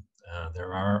motion.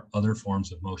 There are other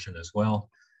forms of motion as well,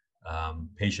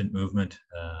 patient movement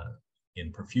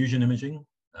in perfusion imaging,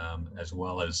 as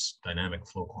well as dynamic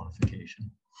flow quantification.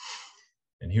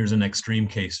 And here's an extreme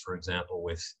case, for example,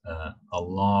 with a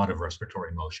lot of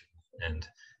respiratory motion. And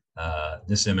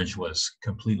this image was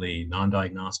completely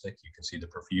non-diagnostic. You can see the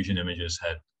perfusion images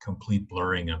had complete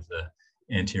blurring of the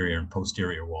anterior and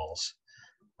posterior walls.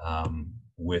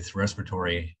 With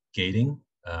respiratory gating,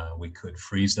 we could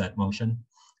freeze that motion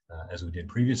as we did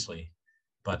previously.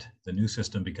 But the new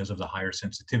system, because of the higher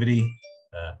sensitivity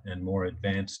and more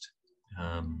advanced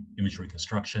image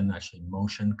reconstruction, actually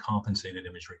motion compensated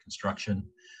image reconstruction,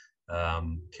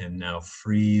 can now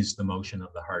freeze the motion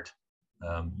of the heart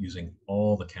using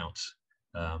all the counts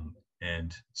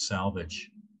and salvage,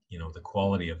 you know, the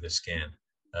quality of this scan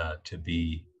to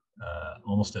be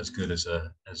almost as good as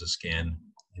a scan,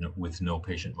 you know, with no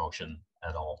patient motion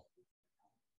at all.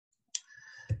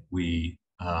 We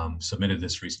submitted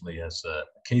this recently as a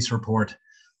case report,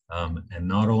 and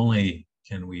not only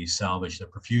can we salvage the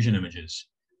perfusion images,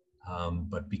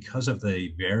 but because of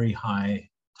the very high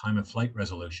time of flight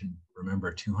resolution,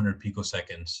 remember 200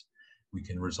 picoseconds, we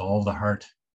can resolve the heart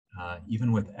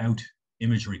even without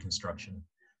image reconstruction.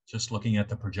 Just looking at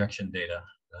the projection data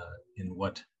in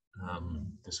what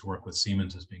this work with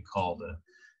Siemens is being called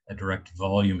a direct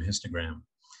volume histogram,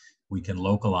 we can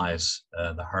localize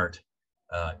the heart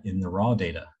in the raw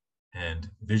data and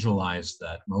visualize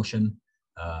that motion,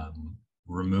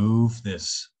 remove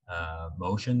this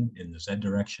motion in the Z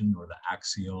direction or the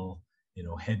axial, you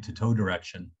know, head to toe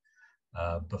direction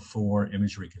before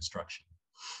image reconstruction.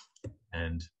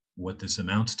 And what this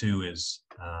amounts to is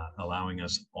allowing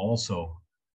us also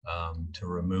to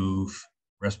remove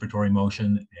respiratory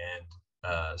motion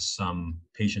and some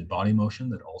patient body motion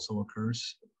that also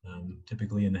occurs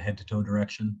typically in the head to toe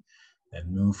direction, and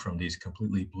move from these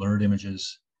completely blurred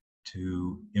images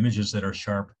to images that are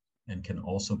sharp and can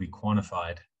also be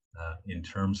quantified in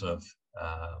terms of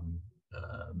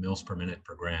mils per minute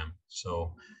per gram.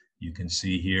 So you can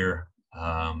see here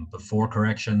before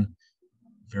correction,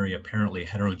 very apparently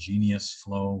heterogeneous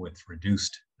flow with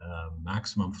reduced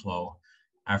maximum flow.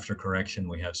 After correction,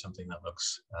 we have something that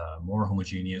looks more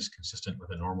homogeneous, consistent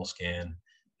with a normal scan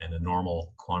and a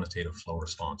normal quantitative flow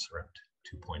response around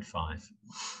 2.5.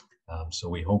 So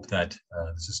we hope that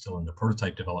this is still in the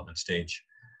prototype development stage,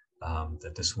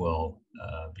 that this will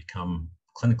become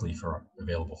clinically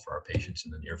available for our patients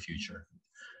in the near future.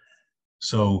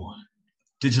 So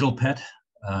digital PET,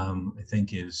 I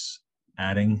think, is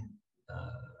adding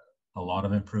a lot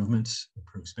of improvements,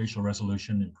 improved spatial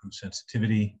resolution, improved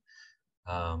sensitivity,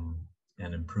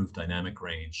 and improved dynamic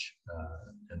range.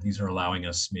 And these are allowing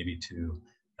us maybe to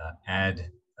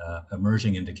add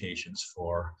emerging indications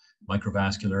for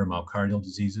microvascular myocardial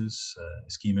diseases,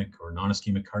 ischemic or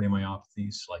non-ischemic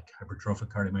cardiomyopathies like hypertrophic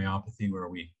cardiomyopathy, where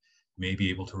we may be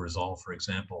able to resolve, for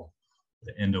example,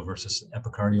 the endo versus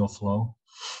epicardial flow.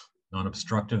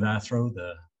 Non-obstructive athro,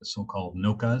 the so-called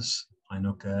NOCAs,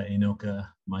 INOCA, ANOCA,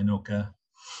 MINOCA.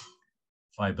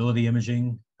 Fiability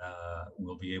imaging,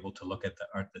 we'll be able to look at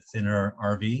the thinner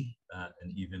RV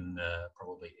and even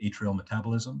probably atrial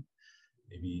metabolism.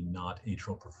 Maybe not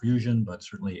atrial perfusion, but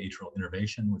certainly atrial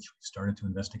innervation, which we started to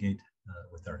investigate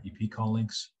with our EP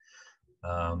colleagues.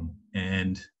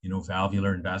 And,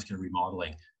 valvular and vascular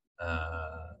remodeling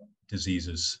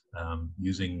diseases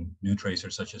using new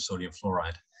tracers such as sodium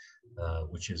fluoride,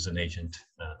 which is an agent,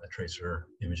 a tracer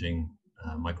imaging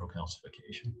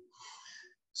microcalcification.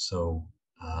 So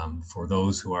for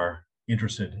those who are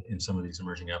interested in some of these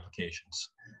emerging applications,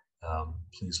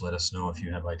 please let us know if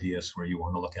you have ideas where you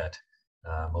want to look at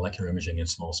molecular imaging in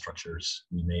small structures.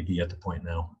 We may be at the point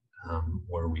now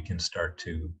where we can start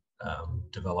to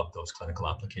develop those clinical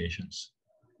applications.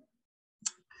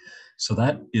 So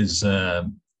that is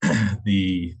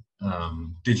the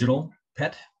digital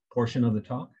PET portion of the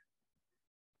talk.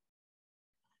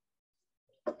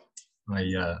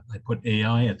 I put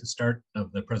AI at the start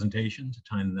of the presentation to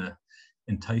try and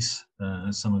entice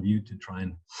some of you to try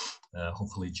and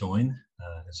hopefully join.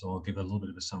 So I'll give a little bit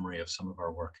of a summary of some of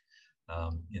our work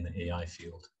in the AI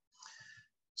field.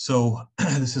 So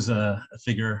this is a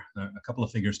couple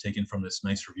of figures taken from this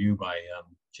nice review by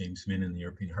James Min in the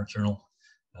European Heart Journal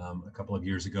a couple of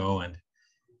years ago. And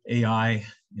AI,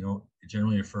 it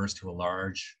generally refers to a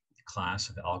large class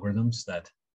of algorithms that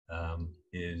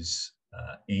is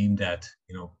aimed at,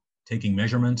 taking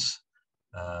measurements,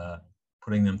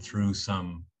 putting them through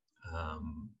some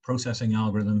processing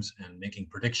algorithms and making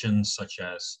predictions such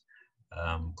as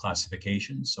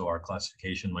classification. So our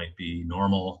classification might be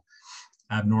normal,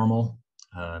 abnormal,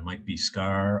 it might be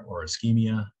scar or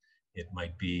ischemia, it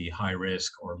might be high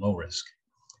risk or low risk.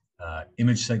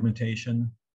 Image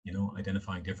segmentation,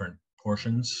 identifying different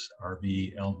portions,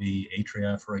 RV, LV,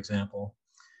 atria, for example.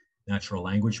 Natural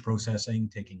language processing,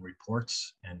 taking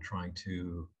reports and trying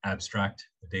to abstract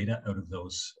the data out of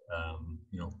those,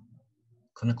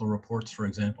 clinical reports, for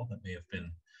example, that may have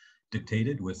been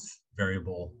dictated with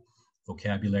variable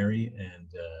vocabulary and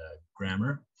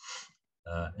grammar.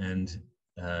 And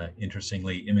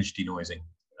interestingly, image denoising,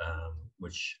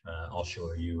 which I'll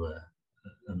show you an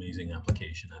amazing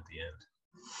application at the end.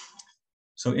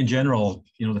 So in general,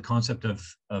 the concept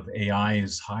of AI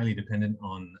is highly dependent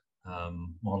on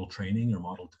model training or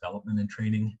model development and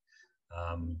training.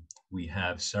 We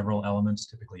have several elements,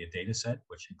 typically a data set,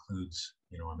 which includes,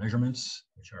 our measurements,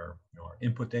 which are, our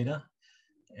input data,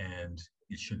 and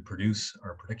it should produce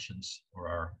our predictions or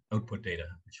our output data,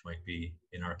 which might be,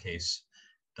 in our case,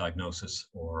 diagnosis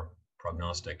or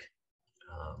prognostic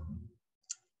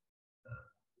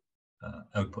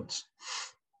outputs.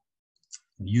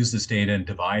 We use this data and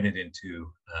divide it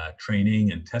into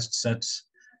training and test sets,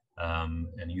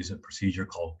 and use a procedure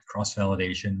called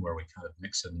cross-validation, where we kind of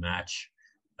mix and match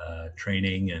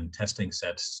training and testing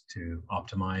sets to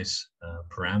optimize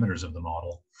parameters of the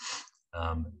model.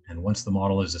 And once the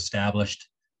model is established,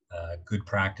 good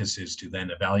practice is to then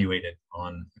evaluate it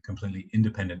on a completely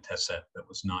independent test set that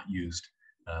was not used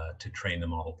to train the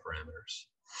model parameters.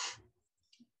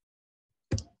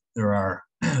 There are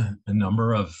a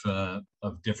number of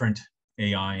different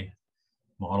AI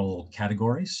model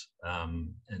categories,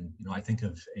 and I think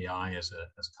of AI as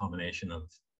a combination of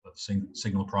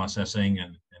signal processing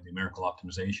and numerical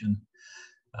optimization.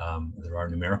 There are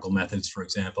numerical methods, for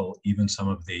example. Even some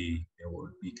of the what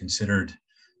would be considered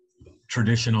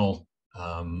traditional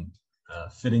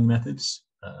fitting methods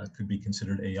could be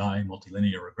considered AI.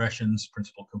 Multilinear regressions,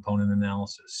 principal component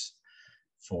analysis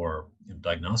for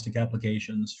diagnostic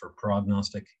applications, for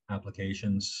prognostic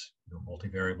applications,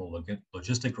 multivariable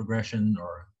logistic regression,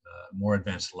 or more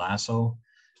advanced lasso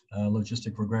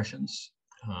logistic regressions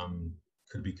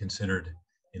could be considered,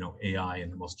 AI in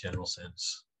the most general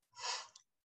sense.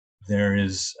 There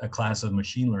is a class of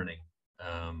machine learning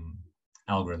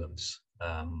algorithms.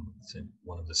 So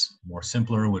one of the more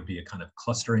simpler would be a kind of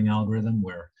clustering algorithm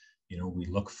where, we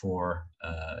look for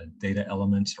data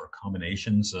elements or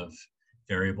combinations of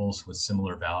variables with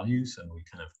similar values, and we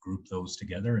kind of group those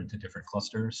together into different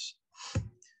clusters.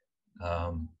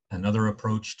 Another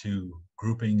approach to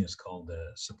grouping is called the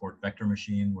support vector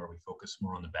machine, where we focus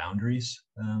more on the boundaries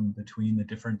between the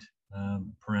different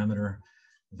parameter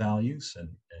values. And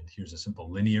here's a simple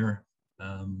linear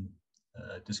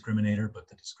discriminator, but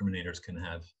the discriminators can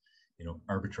have, you know,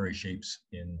 arbitrary shapes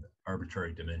in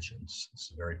arbitrary dimensions.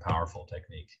 It's a very powerful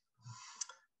technique.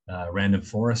 Random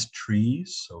forest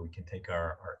trees, so we can take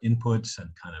our inputs and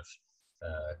kind of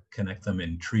connect them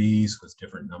in trees with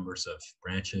different numbers of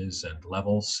branches and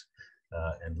levels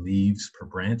and leaves per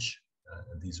branch.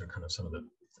 And these are kind of some of the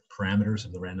parameters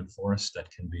of the random forest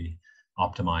that can be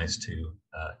optimized to,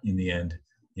 in the end,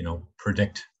 you know,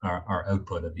 predict our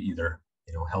output of either,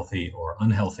 you know, healthy or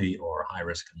unhealthy or high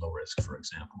risk and low risk, for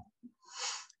example.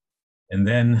 And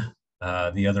then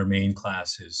the other main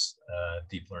class is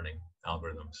deep learning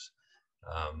algorithms.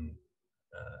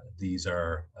 These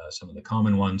are some of the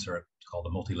common ones are called a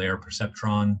multi-layer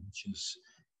perceptron, which is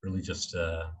really just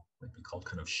what we call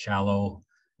kind of shallow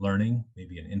learning,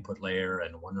 maybe an input layer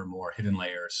and one or more hidden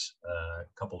layers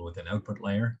coupled with an output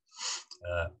layer,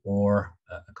 or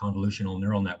a convolutional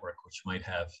neural network, which might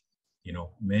have, you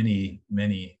know, many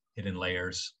hidden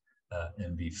layers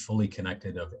and be fully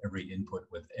connected of every input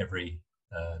with every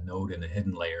node in the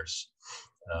hidden layers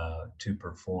to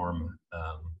perform,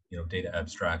 you know, data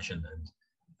abstraction. And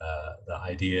the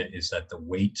idea is that the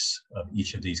weights of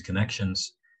each of these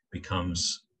connections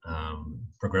becomes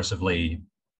progressively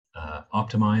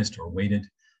optimized or weighted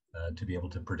to be able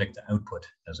to predict the output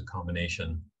as a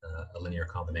combination, a linear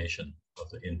combination of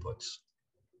the inputs.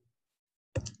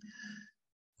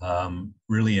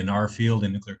 Really, in our field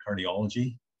in nuclear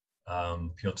cardiology,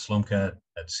 Piotr Slomka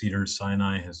at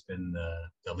Cedars-Sinai has been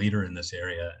the leader in this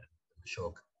area.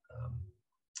 Show,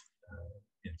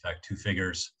 in fact, two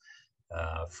figures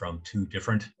from two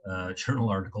different journal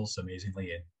articles,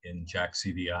 amazingly, in JACC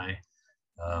CVI.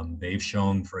 They've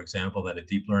shown, for example, that a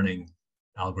deep learning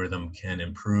algorithm can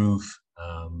improve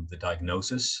the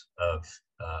diagnosis of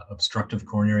obstructive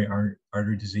coronary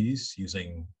artery disease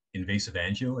using invasive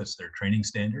angio as their training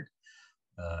standard.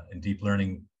 And deep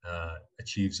learning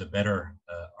achieves a better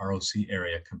ROC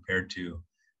area compared to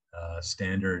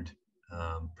standard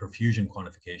perfusion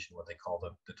quantification, what they call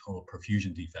the total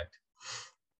perfusion defect.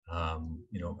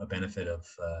 You know, a benefit of,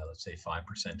 let's say,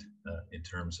 5% in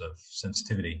terms of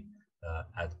sensitivity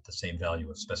at the same value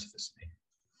of specificity.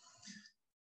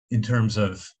 In terms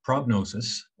of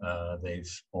prognosis,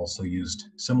 they've also used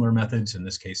similar methods, in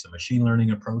this case, a machine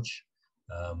learning approach,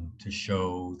 to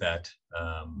show that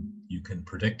you can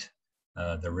predict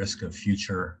the risk of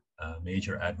future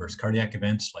major adverse cardiac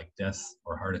events like death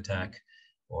or heart attack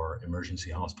or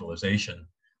emergency hospitalization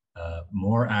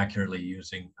more accurately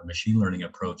using a machine learning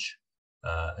approach,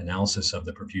 analysis of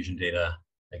the perfusion data,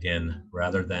 again,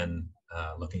 rather than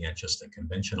looking at just a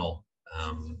conventional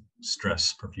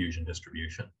stress perfusion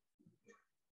distribution.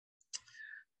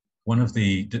 One of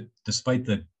the, despite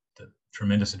the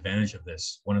tremendous advantage of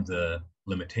this, one of the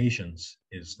limitations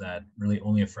is that really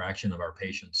only a fraction of our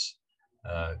patients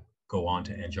go on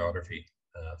to angiography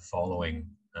following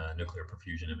nuclear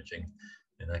perfusion imaging,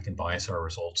 and that can bias our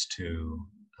results to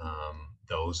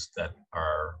those that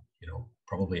are, you know,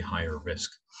 probably higher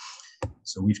risk.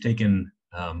 So we've taken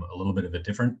a little bit of a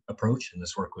different approach, and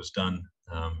this work was done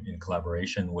in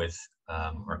collaboration with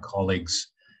our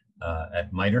colleagues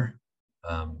at MITRE.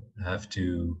 I have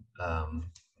to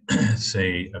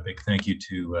say a big thank you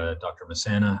to Dr.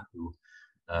 Massana, who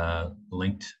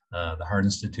linked the Heart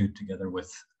Institute together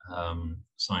with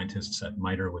scientists at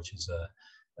MITRE, which is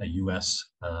a US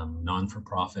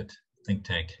non-for-profit think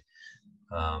tank,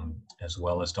 as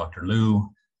well as Dr. Liu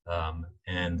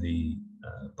and the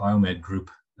Biomed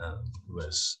group, who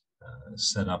has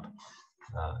set up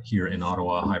here in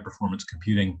Ottawa a high-performance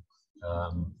computing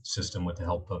system with the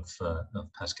help of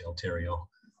Pascal Thériault.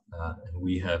 And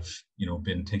we have, you know,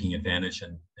 been taking advantage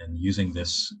and using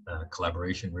this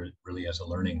collaboration really as a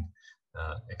learning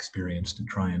experience to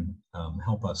try and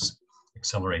help us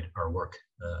accelerate our work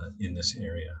in this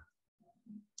area.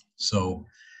 So,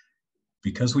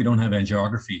 because we don't have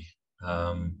angiography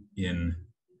in,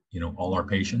 you know, all our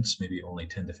patients, maybe only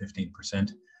 10 to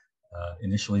 15%,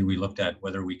 initially we looked at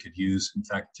whether we could use, in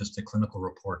fact, just the clinical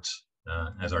reports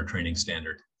as our training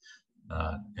standard,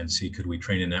 and see could we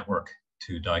train a network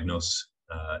to diagnose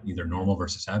either normal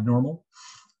versus abnormal,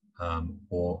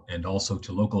 and also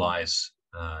to localize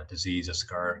disease, a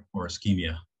scar or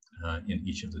ischemia in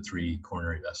each of the three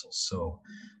coronary vessels. So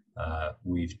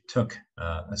we took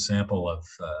a sample of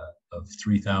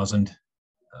 3,000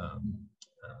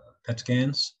 PET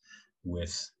scans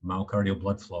with myocardial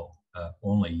blood flow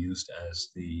only used as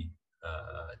the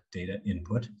data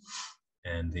input,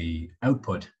 and the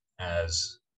output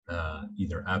as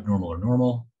either abnormal or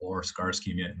normal, or scar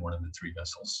ischemia in one of the three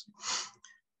vessels.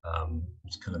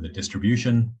 It's kind of the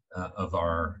distribution of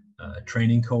our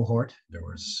training cohort. There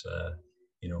was,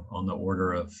 on the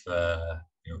order of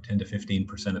 10 to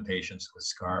 15% of patients with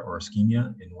scar or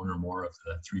ischemia in one or more of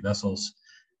the three vessels,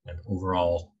 and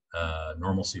overall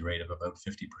normalcy rate of about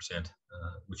 50%,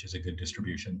 which is a good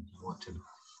distribution. You want to,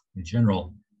 in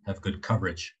general, have good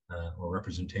coverage or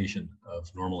representation of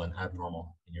normal and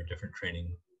abnormal in your different training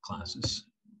classes.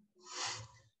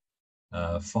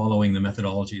 Following the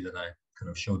methodology that I kind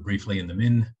of showed briefly in the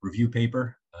MIN review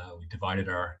paper, we divided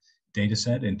our data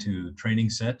set into training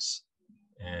sets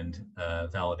and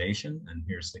validation. And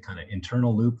here's the kind of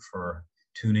internal loop for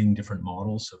tuning different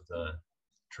models of the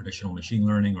traditional machine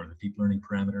learning or the deep learning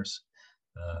parameters,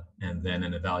 and then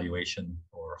an evaluation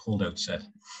or holdout set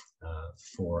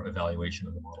for evaluation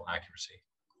of the model accuracy.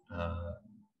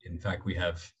 In fact, we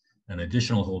have an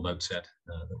additional holdout set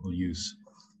that we'll use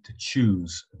to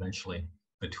choose eventually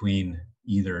between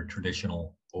either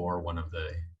traditional or one of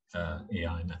the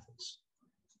AI methods.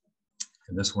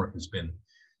 And this work has been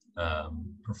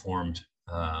performed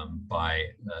by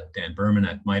Dan Berman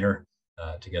at MITRE,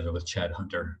 together with Chad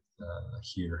Hunter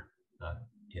here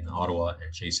in Ottawa,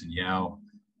 and Jason Yao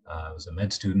was a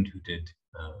med student who did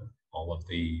all of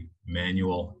the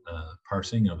manual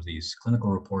parsing of these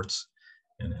clinical reports,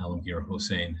 and Alamgir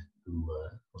Hossein, who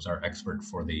was our expert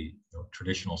for the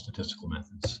traditional statistical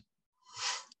methods.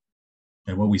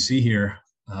 And what we see here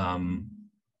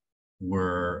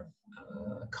were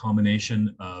a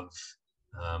combination of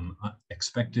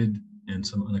expected and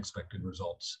some unexpected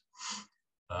results.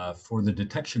 For the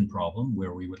detection problem,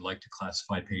 where we would like to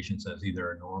classify patients as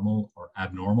either normal or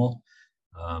abnormal,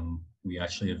 we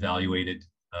actually evaluated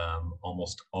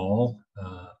almost all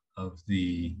of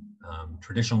the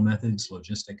traditional methods,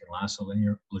 logistic and lasso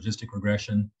linear logistic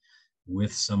regression,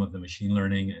 with some of the machine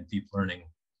learning and deep learning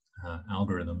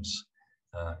algorithms,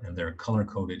 and they're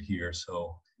color-coded here.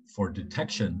 So for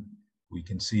detection, we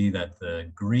can see that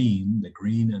the green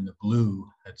and the blue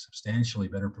had substantially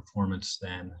better performance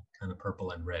than kind of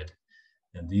purple and red.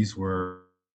 And these were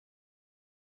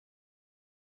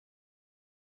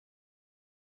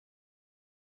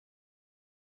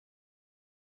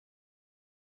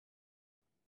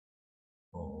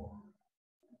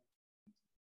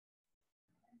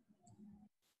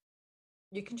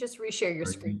You can just reshare your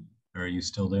screen. Are you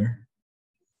still there?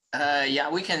 Yeah,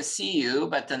 we can see you,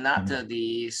 but not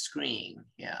the screen.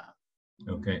 Yeah.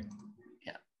 Okay.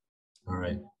 Yeah. All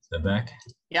right. Is that back?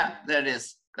 Yeah, that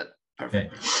is good.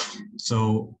 Perfect. Okay.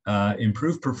 So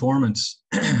improved performance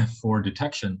for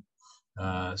detection.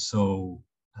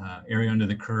 Area under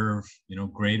the curve,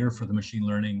 greater for the machine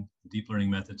learning, deep learning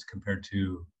methods compared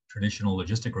to traditional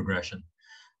logistic regression.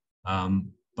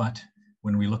 But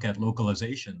when we look at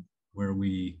localization, where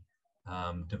we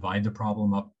divide the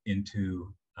problem up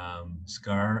into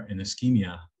scar and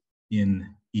ischemia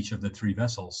in each of the three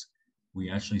vessels,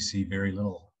 we actually see very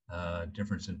little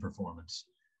difference in performance.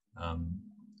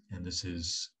 And this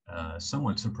is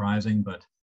somewhat surprising, but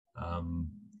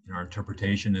our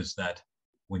interpretation is that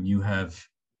when you have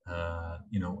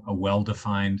a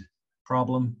well-defined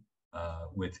problem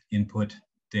with input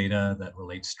data that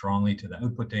relates strongly to the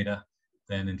output data,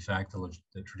 then in fact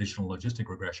the traditional logistic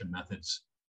regression methods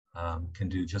can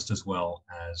do just as well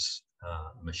as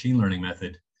a machine learning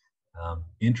method.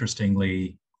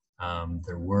 Interestingly,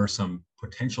 there were some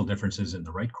potential differences in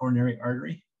the right coronary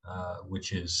artery,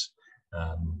 which is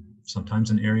sometimes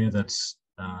an area that's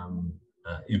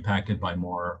impacted by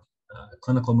more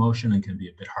clinical motion and can be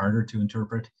a bit harder to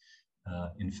interpret.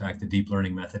 In fact, the deep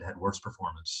learning method had worse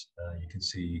performance. You can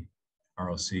see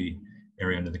ROC,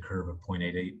 area under the curve, of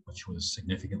 0.88, which was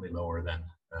significantly lower than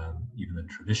even the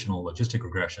traditional logistic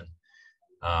regression.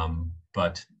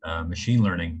 But machine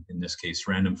learning, in this case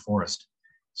random forest,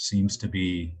 seems to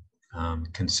be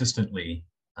consistently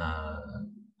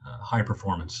high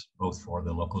performance, both for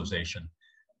the localization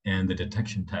and the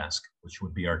detection task, which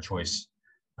would be our choice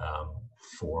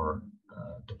for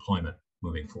deployment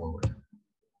moving forward.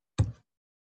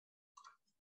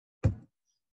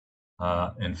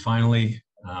 And finally,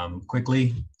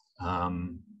 quickly, I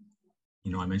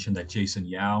mentioned that Jason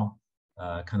Yao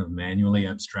kind of manually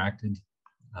abstracted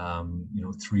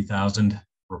 3,000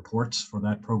 reports for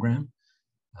that program.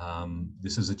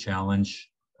 This is a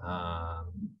challenge,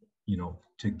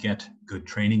 to get good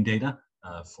training data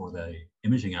for the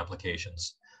imaging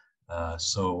applications.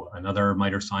 So another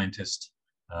MITRE scientist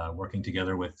working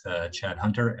together with Chad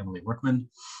Hunter, Emily Workman,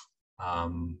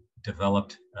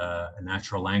 developed a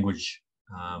natural language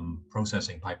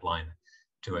processing pipeline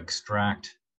to extract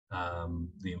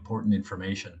the important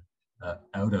information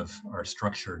out of our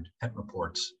structured PET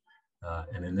reports.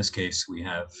 And in this case, we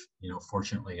have,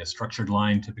 fortunately, a structured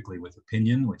line, typically with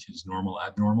opinion, which is normal,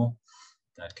 abnormal,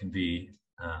 that can be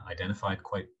identified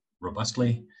quite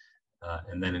robustly.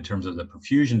 And then in terms of the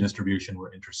perfusion distribution,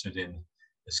 we're interested in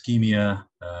ischemia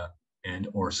and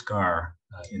or scar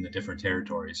in the different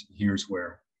territories. Here's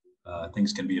where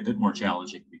things can be a bit more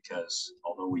challenging, because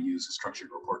although we use a structured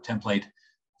report template,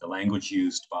 the language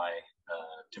used by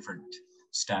different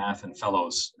staff and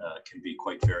fellows can be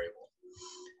quite variable.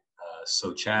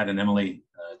 So Chad and Emily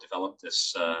developed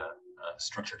this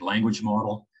structured language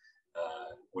model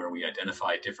where we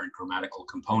identify different grammatical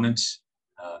components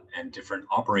and different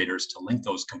operators to link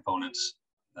those components,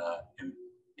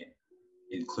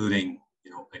 including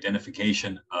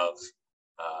identification of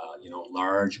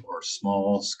large or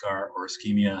small scar or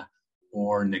ischemia,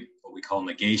 or what we call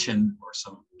negation, or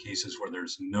some cases where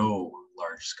there's no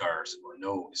large scars or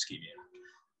no ischemia.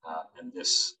 And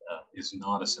this is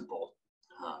not a simple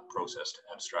process to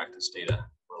abstract this data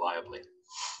reliably.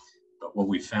 But what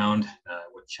we found,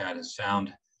 what Chad has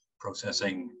found,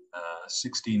 processing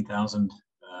 16,000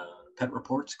 PET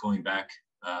reports going back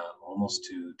almost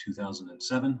to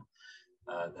 2007,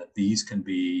 that these can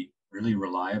be really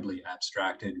reliably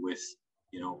abstracted with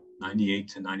 98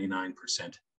 to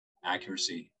 99%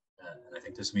 accuracy. And I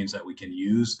think this means that we can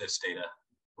use this data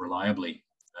reliably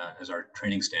as our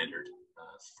training standard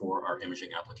for our imaging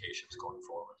applications going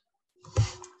forward.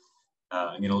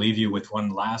 I'm going to leave you with one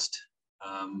last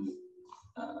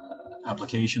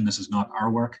application. This is not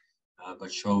our work,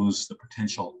 but shows the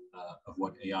potential of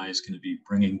what AI is going to be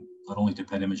bringing, not only to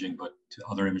PET imaging, but to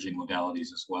other imaging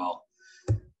modalities as well.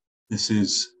 This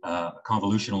is a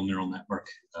convolutional neural network,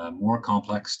 more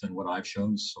complex than what I've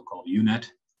shown, so-called UNet,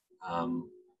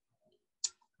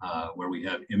 where we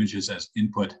have images as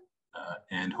input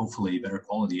and hopefully better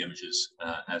quality images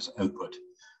as output.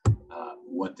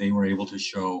 What they were able to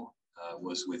show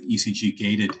was with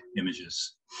ECG-gated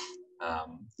images.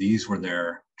 These were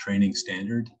their training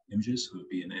standard images, would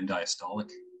be an end-diastolic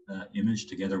image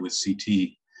together with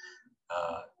CT,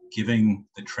 giving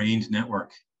the trained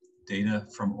network data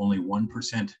from only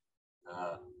 1%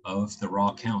 of the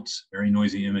raw counts, very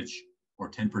noisy image, or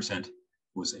 10%,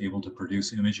 was able to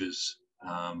produce images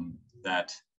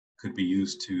that could be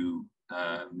used to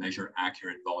measure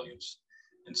accurate volumes.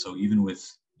 And so even with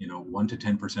 1 to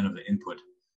 10% of the input,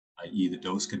 i.e. the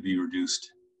dose could be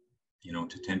reduced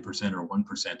to 10% or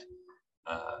 1%,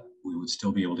 we would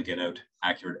still be able to get out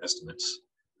accurate estimates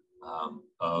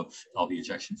of LV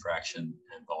ejection fraction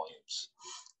and volumes.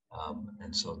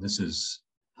 And so this is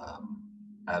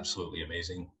absolutely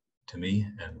amazing to me,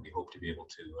 and we hope to be able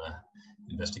to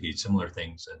investigate similar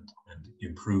things and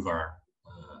improve our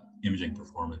imaging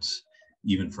performance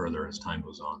even further as time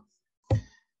goes on.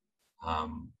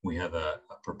 We have a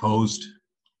proposed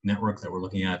network that we're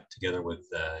looking at together with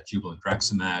Jubilant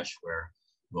Draximage, where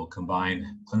we'll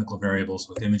combine clinical variables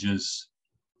with images,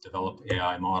 develop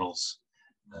AI models,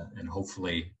 and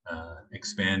hopefully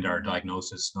expand our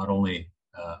diagnosis, not only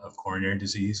of coronary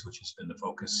disease, which has been the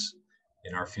focus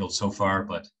in our field so far,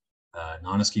 but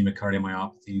non-ischemic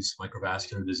cardiomyopathies,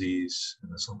 microvascular disease,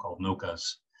 and the so-called NOCAs,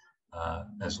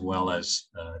 as well as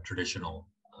traditional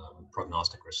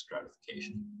prognostic risk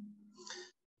stratification.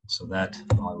 So that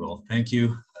I will thank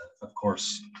you. Of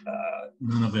course,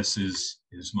 none of this is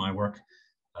my work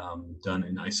done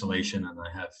in isolation, and I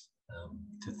have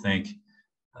to thank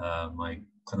my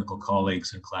clinical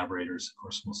colleagues and collaborators, of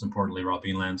course, most importantly, Rob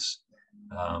Beanlands,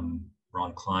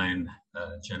 Ron Klein,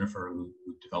 Jennifer, who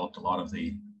developed a lot of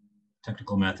the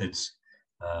technical methods,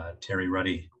 Terry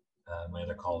Ruddy, my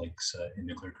other colleagues in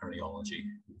nuclear cardiology,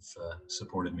 who've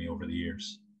supported me over the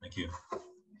years. Thank you.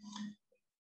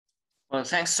 Well,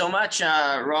 thanks so much,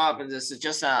 Rob. This is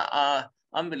just an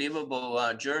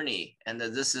unbelievable journey, and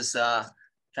this is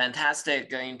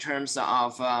fantastic in terms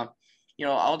of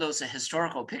all those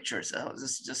historical pictures.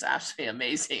 This is just absolutely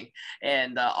amazing,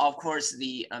 and of course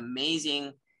the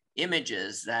amazing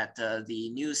images that the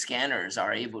new scanners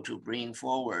are able to bring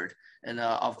forward, and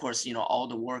of course all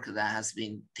the work that has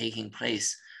been taking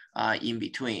place in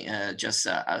between, just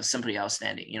simply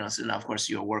outstanding. So, and of course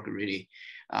your work really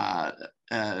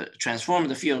transform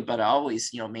the field, but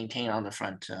always maintain on the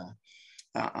front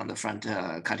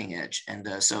cutting edge.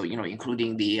 And so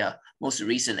including the most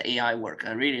recent AI work,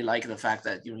 I really like the fact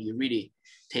that you really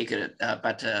take it,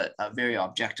 but very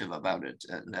objective about it.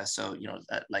 And so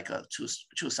like a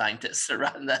true scientist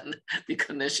rather than the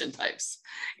clinician types.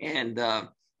 And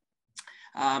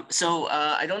So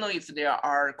I don't know if there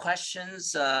are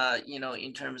questions,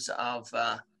 in terms of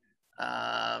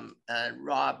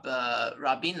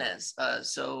Rob Inez.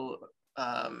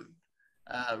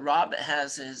 Rob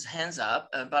has his hands up,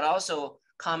 but also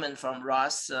comment from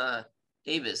Ross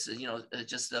Davis,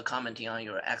 just commenting on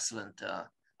your excellent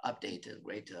update,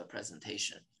 great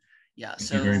presentation. Yeah.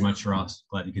 Thank you very much, Ross.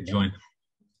 Glad you could join.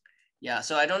 Yeah.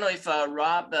 So I don't know if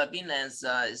Rob Binez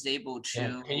is able to.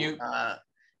 Yeah, can you?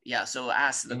 So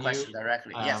ask the question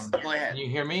directly. Yes. Go ahead. Can you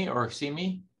hear me or see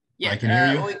me? Yeah, I can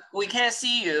hear you. We can't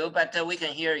see you, but we can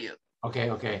hear you.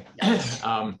 Okay.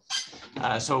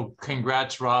 Yeah. So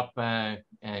congrats, Rob,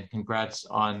 and congrats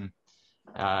on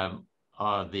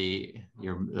the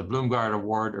Bloomgard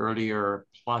Award earlier,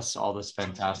 plus all this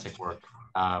fantastic work.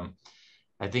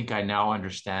 I think I now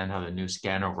understand how the new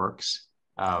scanner works,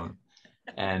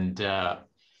 and the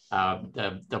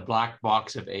black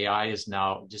box of AI is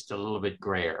now just a little bit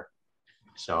grayer.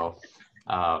 So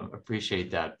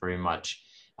appreciate that very much.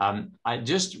 I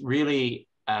just really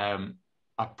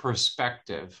a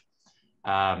perspective.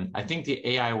 I think the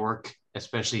AI work,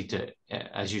 especially to,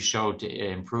 as you showed, to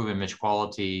improve image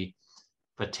quality,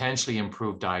 potentially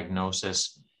improve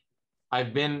diagnosis.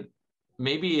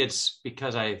 Maybe it's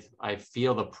because I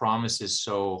feel the promise is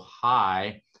so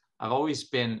high. I've always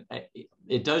been,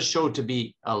 it does show to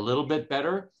be a little bit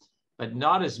better, but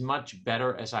not as much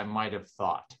better as I might have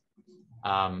thought.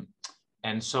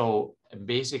 And so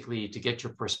basically to get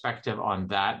your perspective on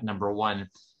that, number one,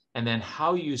 and then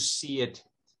how you see it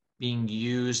being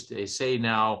used. They say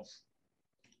now,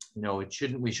 we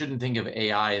shouldn't think of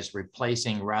AI as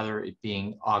replacing, rather it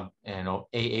being,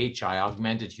 AHI,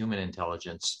 augmented human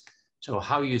intelligence. So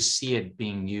how you see it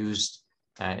being used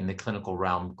in the clinical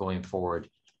realm going forward.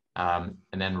 And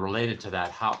then related to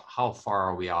that, how far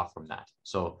are we off from that?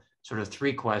 So sort of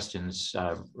three questions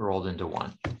rolled into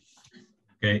one.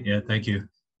 Okay, yeah, thank you.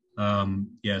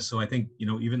 So I think,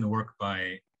 even the work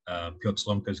by Piotr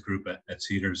Slomka's group at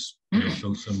Cedars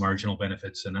shows some marginal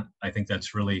benefits. And I think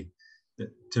that's really,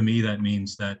 to me, that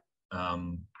means that,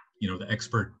 the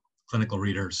expert clinical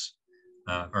readers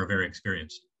are very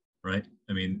experienced, right?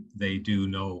 I mean, they do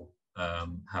know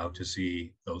how to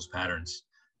see those patterns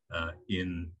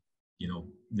in,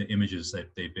 the images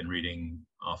that they've been reading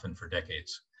often for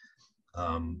decades.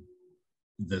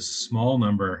 The small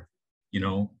number,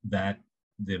 that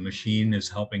the machine is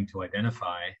helping to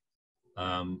identify,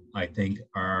 I think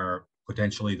are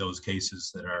potentially those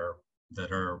cases that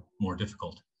are more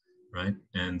difficult, right?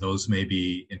 And those may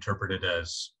be interpreted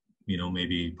as,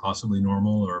 maybe possibly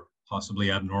normal or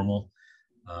possibly abnormal.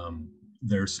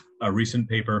 There's a recent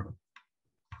paper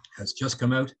has just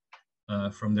come out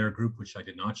from their group, which I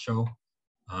did not show,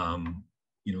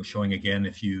 showing again,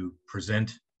 if you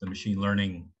present the machine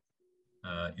learning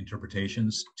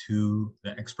interpretations to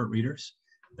the expert readers,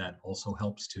 that also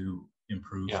helps to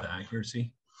improve the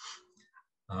accuracy.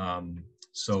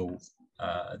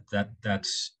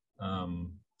 That's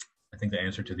I think the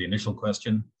answer to the initial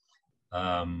question.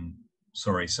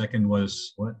 Sorry, second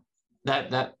was what?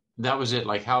 That was it.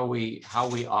 Like how we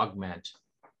augment,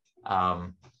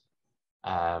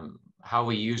 how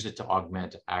we use it to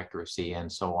augment accuracy and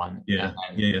so on. Yeah.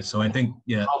 So I think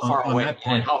how far away that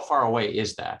point, and how far away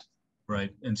is that?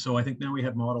 Right. And so I think now we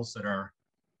have models that are,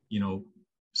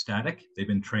 static. They've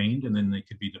been trained and then they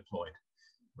could be deployed,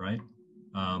 right?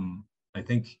 I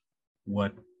think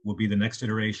what will be the next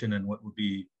iteration and what would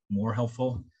be more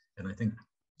helpful, and I think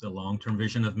the long-term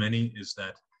vision of many, is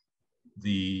that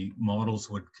the models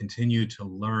would continue to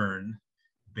learn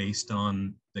based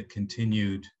on the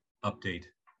continued update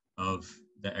of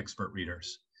the expert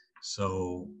readers.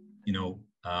 So,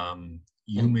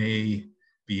 you may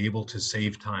be able to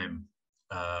save time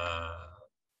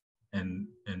and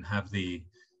have the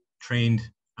trained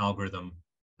algorithm,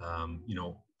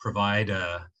 provide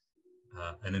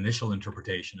an initial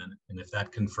interpretation, and if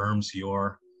that confirms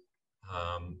your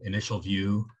initial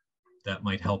view, that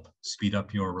might help speed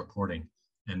up your reporting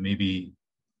and maybe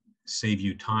save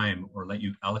you time or let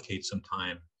you allocate some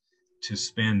time to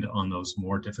spend on those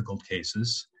more difficult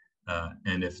cases.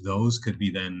 And if those could be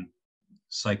then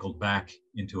cycled back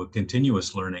into a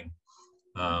continuous learning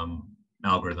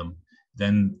algorithm,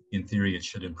 then in theory it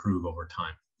should improve over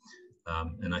time.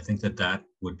 And I think that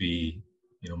would be,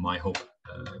 my hope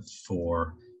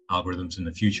for algorithms in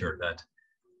the future, that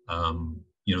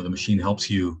the machine helps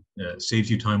you, saves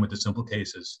you time with the simple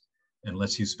cases and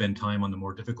lets you spend time on the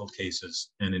more difficult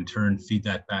cases, and in turn feed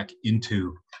that back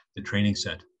into the training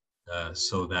set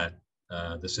so that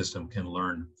the system can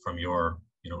learn from your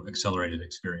accelerated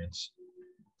experience.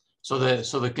 So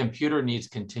the computer needs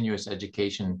continuous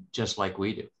education just like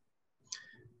we do.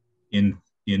 in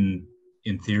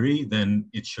theory, then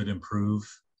it should improve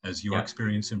as your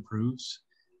experience improves.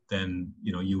 Then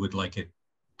you would like it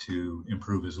to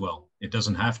improve as well. It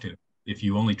doesn't have to. If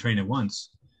you only train it once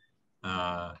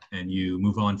and you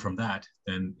move on from that,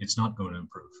 then it's not going to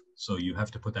improve. So you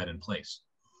have to put that in place.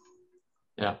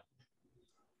 Yeah.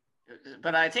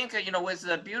 But I think, with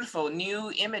the beautiful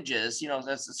new images,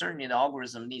 that's certainly the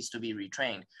algorithm needs to be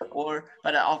retrained.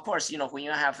 But of course, when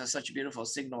you have such beautiful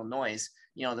signal noise,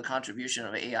 the contribution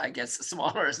of AI gets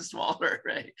smaller and smaller,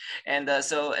 right? And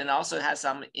and also has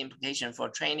some implication for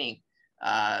trainees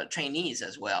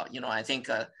as well. I think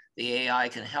the AI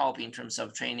can help in terms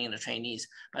of training the trainees,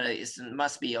 but it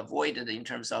must be avoided in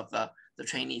terms of the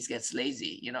trainees gets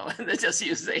lazy, they just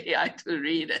use the AI to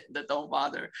read it. They don't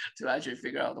bother to actually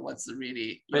figure out what's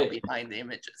really behind the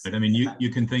images. But I mean, you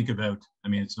can think about,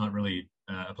 it's not really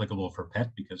applicable for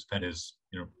PET because PET is,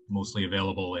 mostly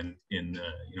available in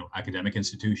academic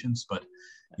institutions, but,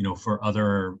 for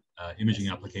other imaging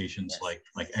applications like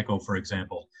echo, for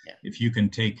example, if you can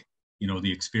take,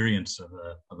 the experience of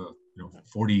a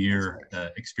 40-year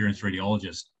experienced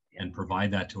radiologist and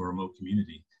provide that to a remote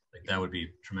community, like that would be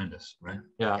tremendous, right?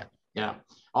 Yeah.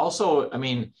 Also,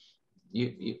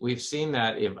 we've seen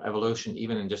that evolution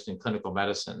even in clinical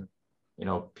medicine.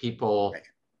 People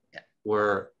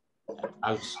were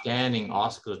outstanding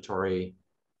auscultatory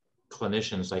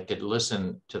clinicians that could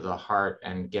listen to the heart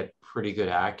and get pretty good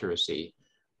accuracy.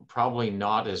 Probably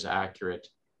not as accurate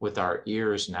with our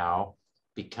ears now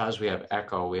because we have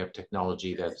echo, we have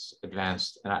technology that's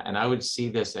advanced. And I would see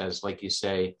this as, like you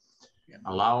say,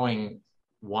 allowing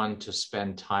one to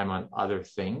spend time on other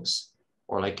things,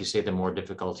 or like you say, the more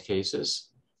difficult cases,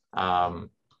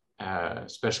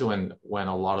 especially when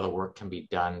a lot of the work can be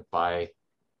done by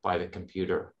the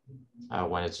computer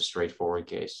when it's a straightforward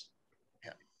case.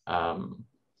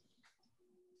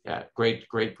 Great,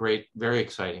 very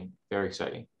exciting.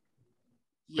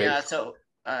 Yeah, so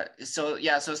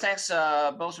thanks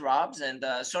both Robs, and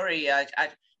sorry, I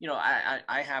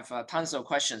have tons of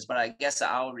questions, but I guess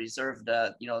I'll reserve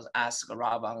ask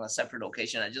Rob on a separate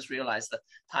occasion. I just realized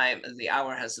the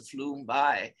hour has flown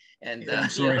by, and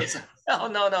sorry.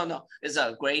 No, it's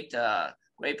a great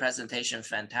presentation,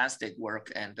 fantastic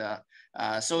work, and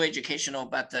so educational,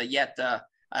 but yet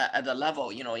at the level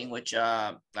in which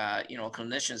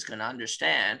clinicians can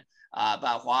understand,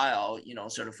 but while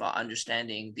sort of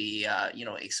understanding the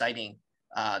exciting.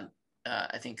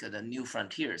 I think the new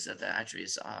frontiers that actually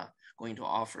is going to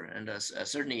offer, and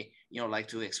certainly like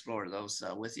to explore those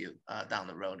with you down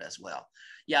the road as well.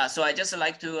 Yeah, so I just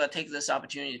like to take this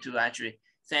opportunity to actually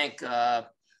thank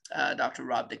Dr.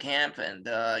 Rob deKemp and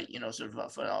sort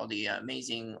of for all the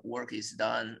amazing work he's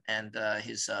done and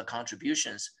his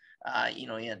contributions. In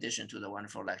addition to the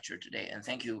wonderful lecture today. And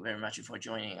thank you very much for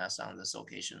joining us on this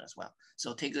occasion as well.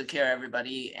 So take good care,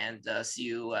 everybody, and see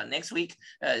you next week.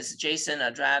 It's Jason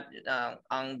Adjunt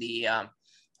on the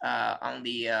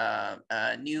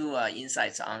new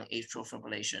insights on atrial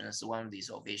fibrillation as one of these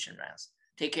ovation rounds.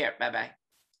 Take care. Bye-bye.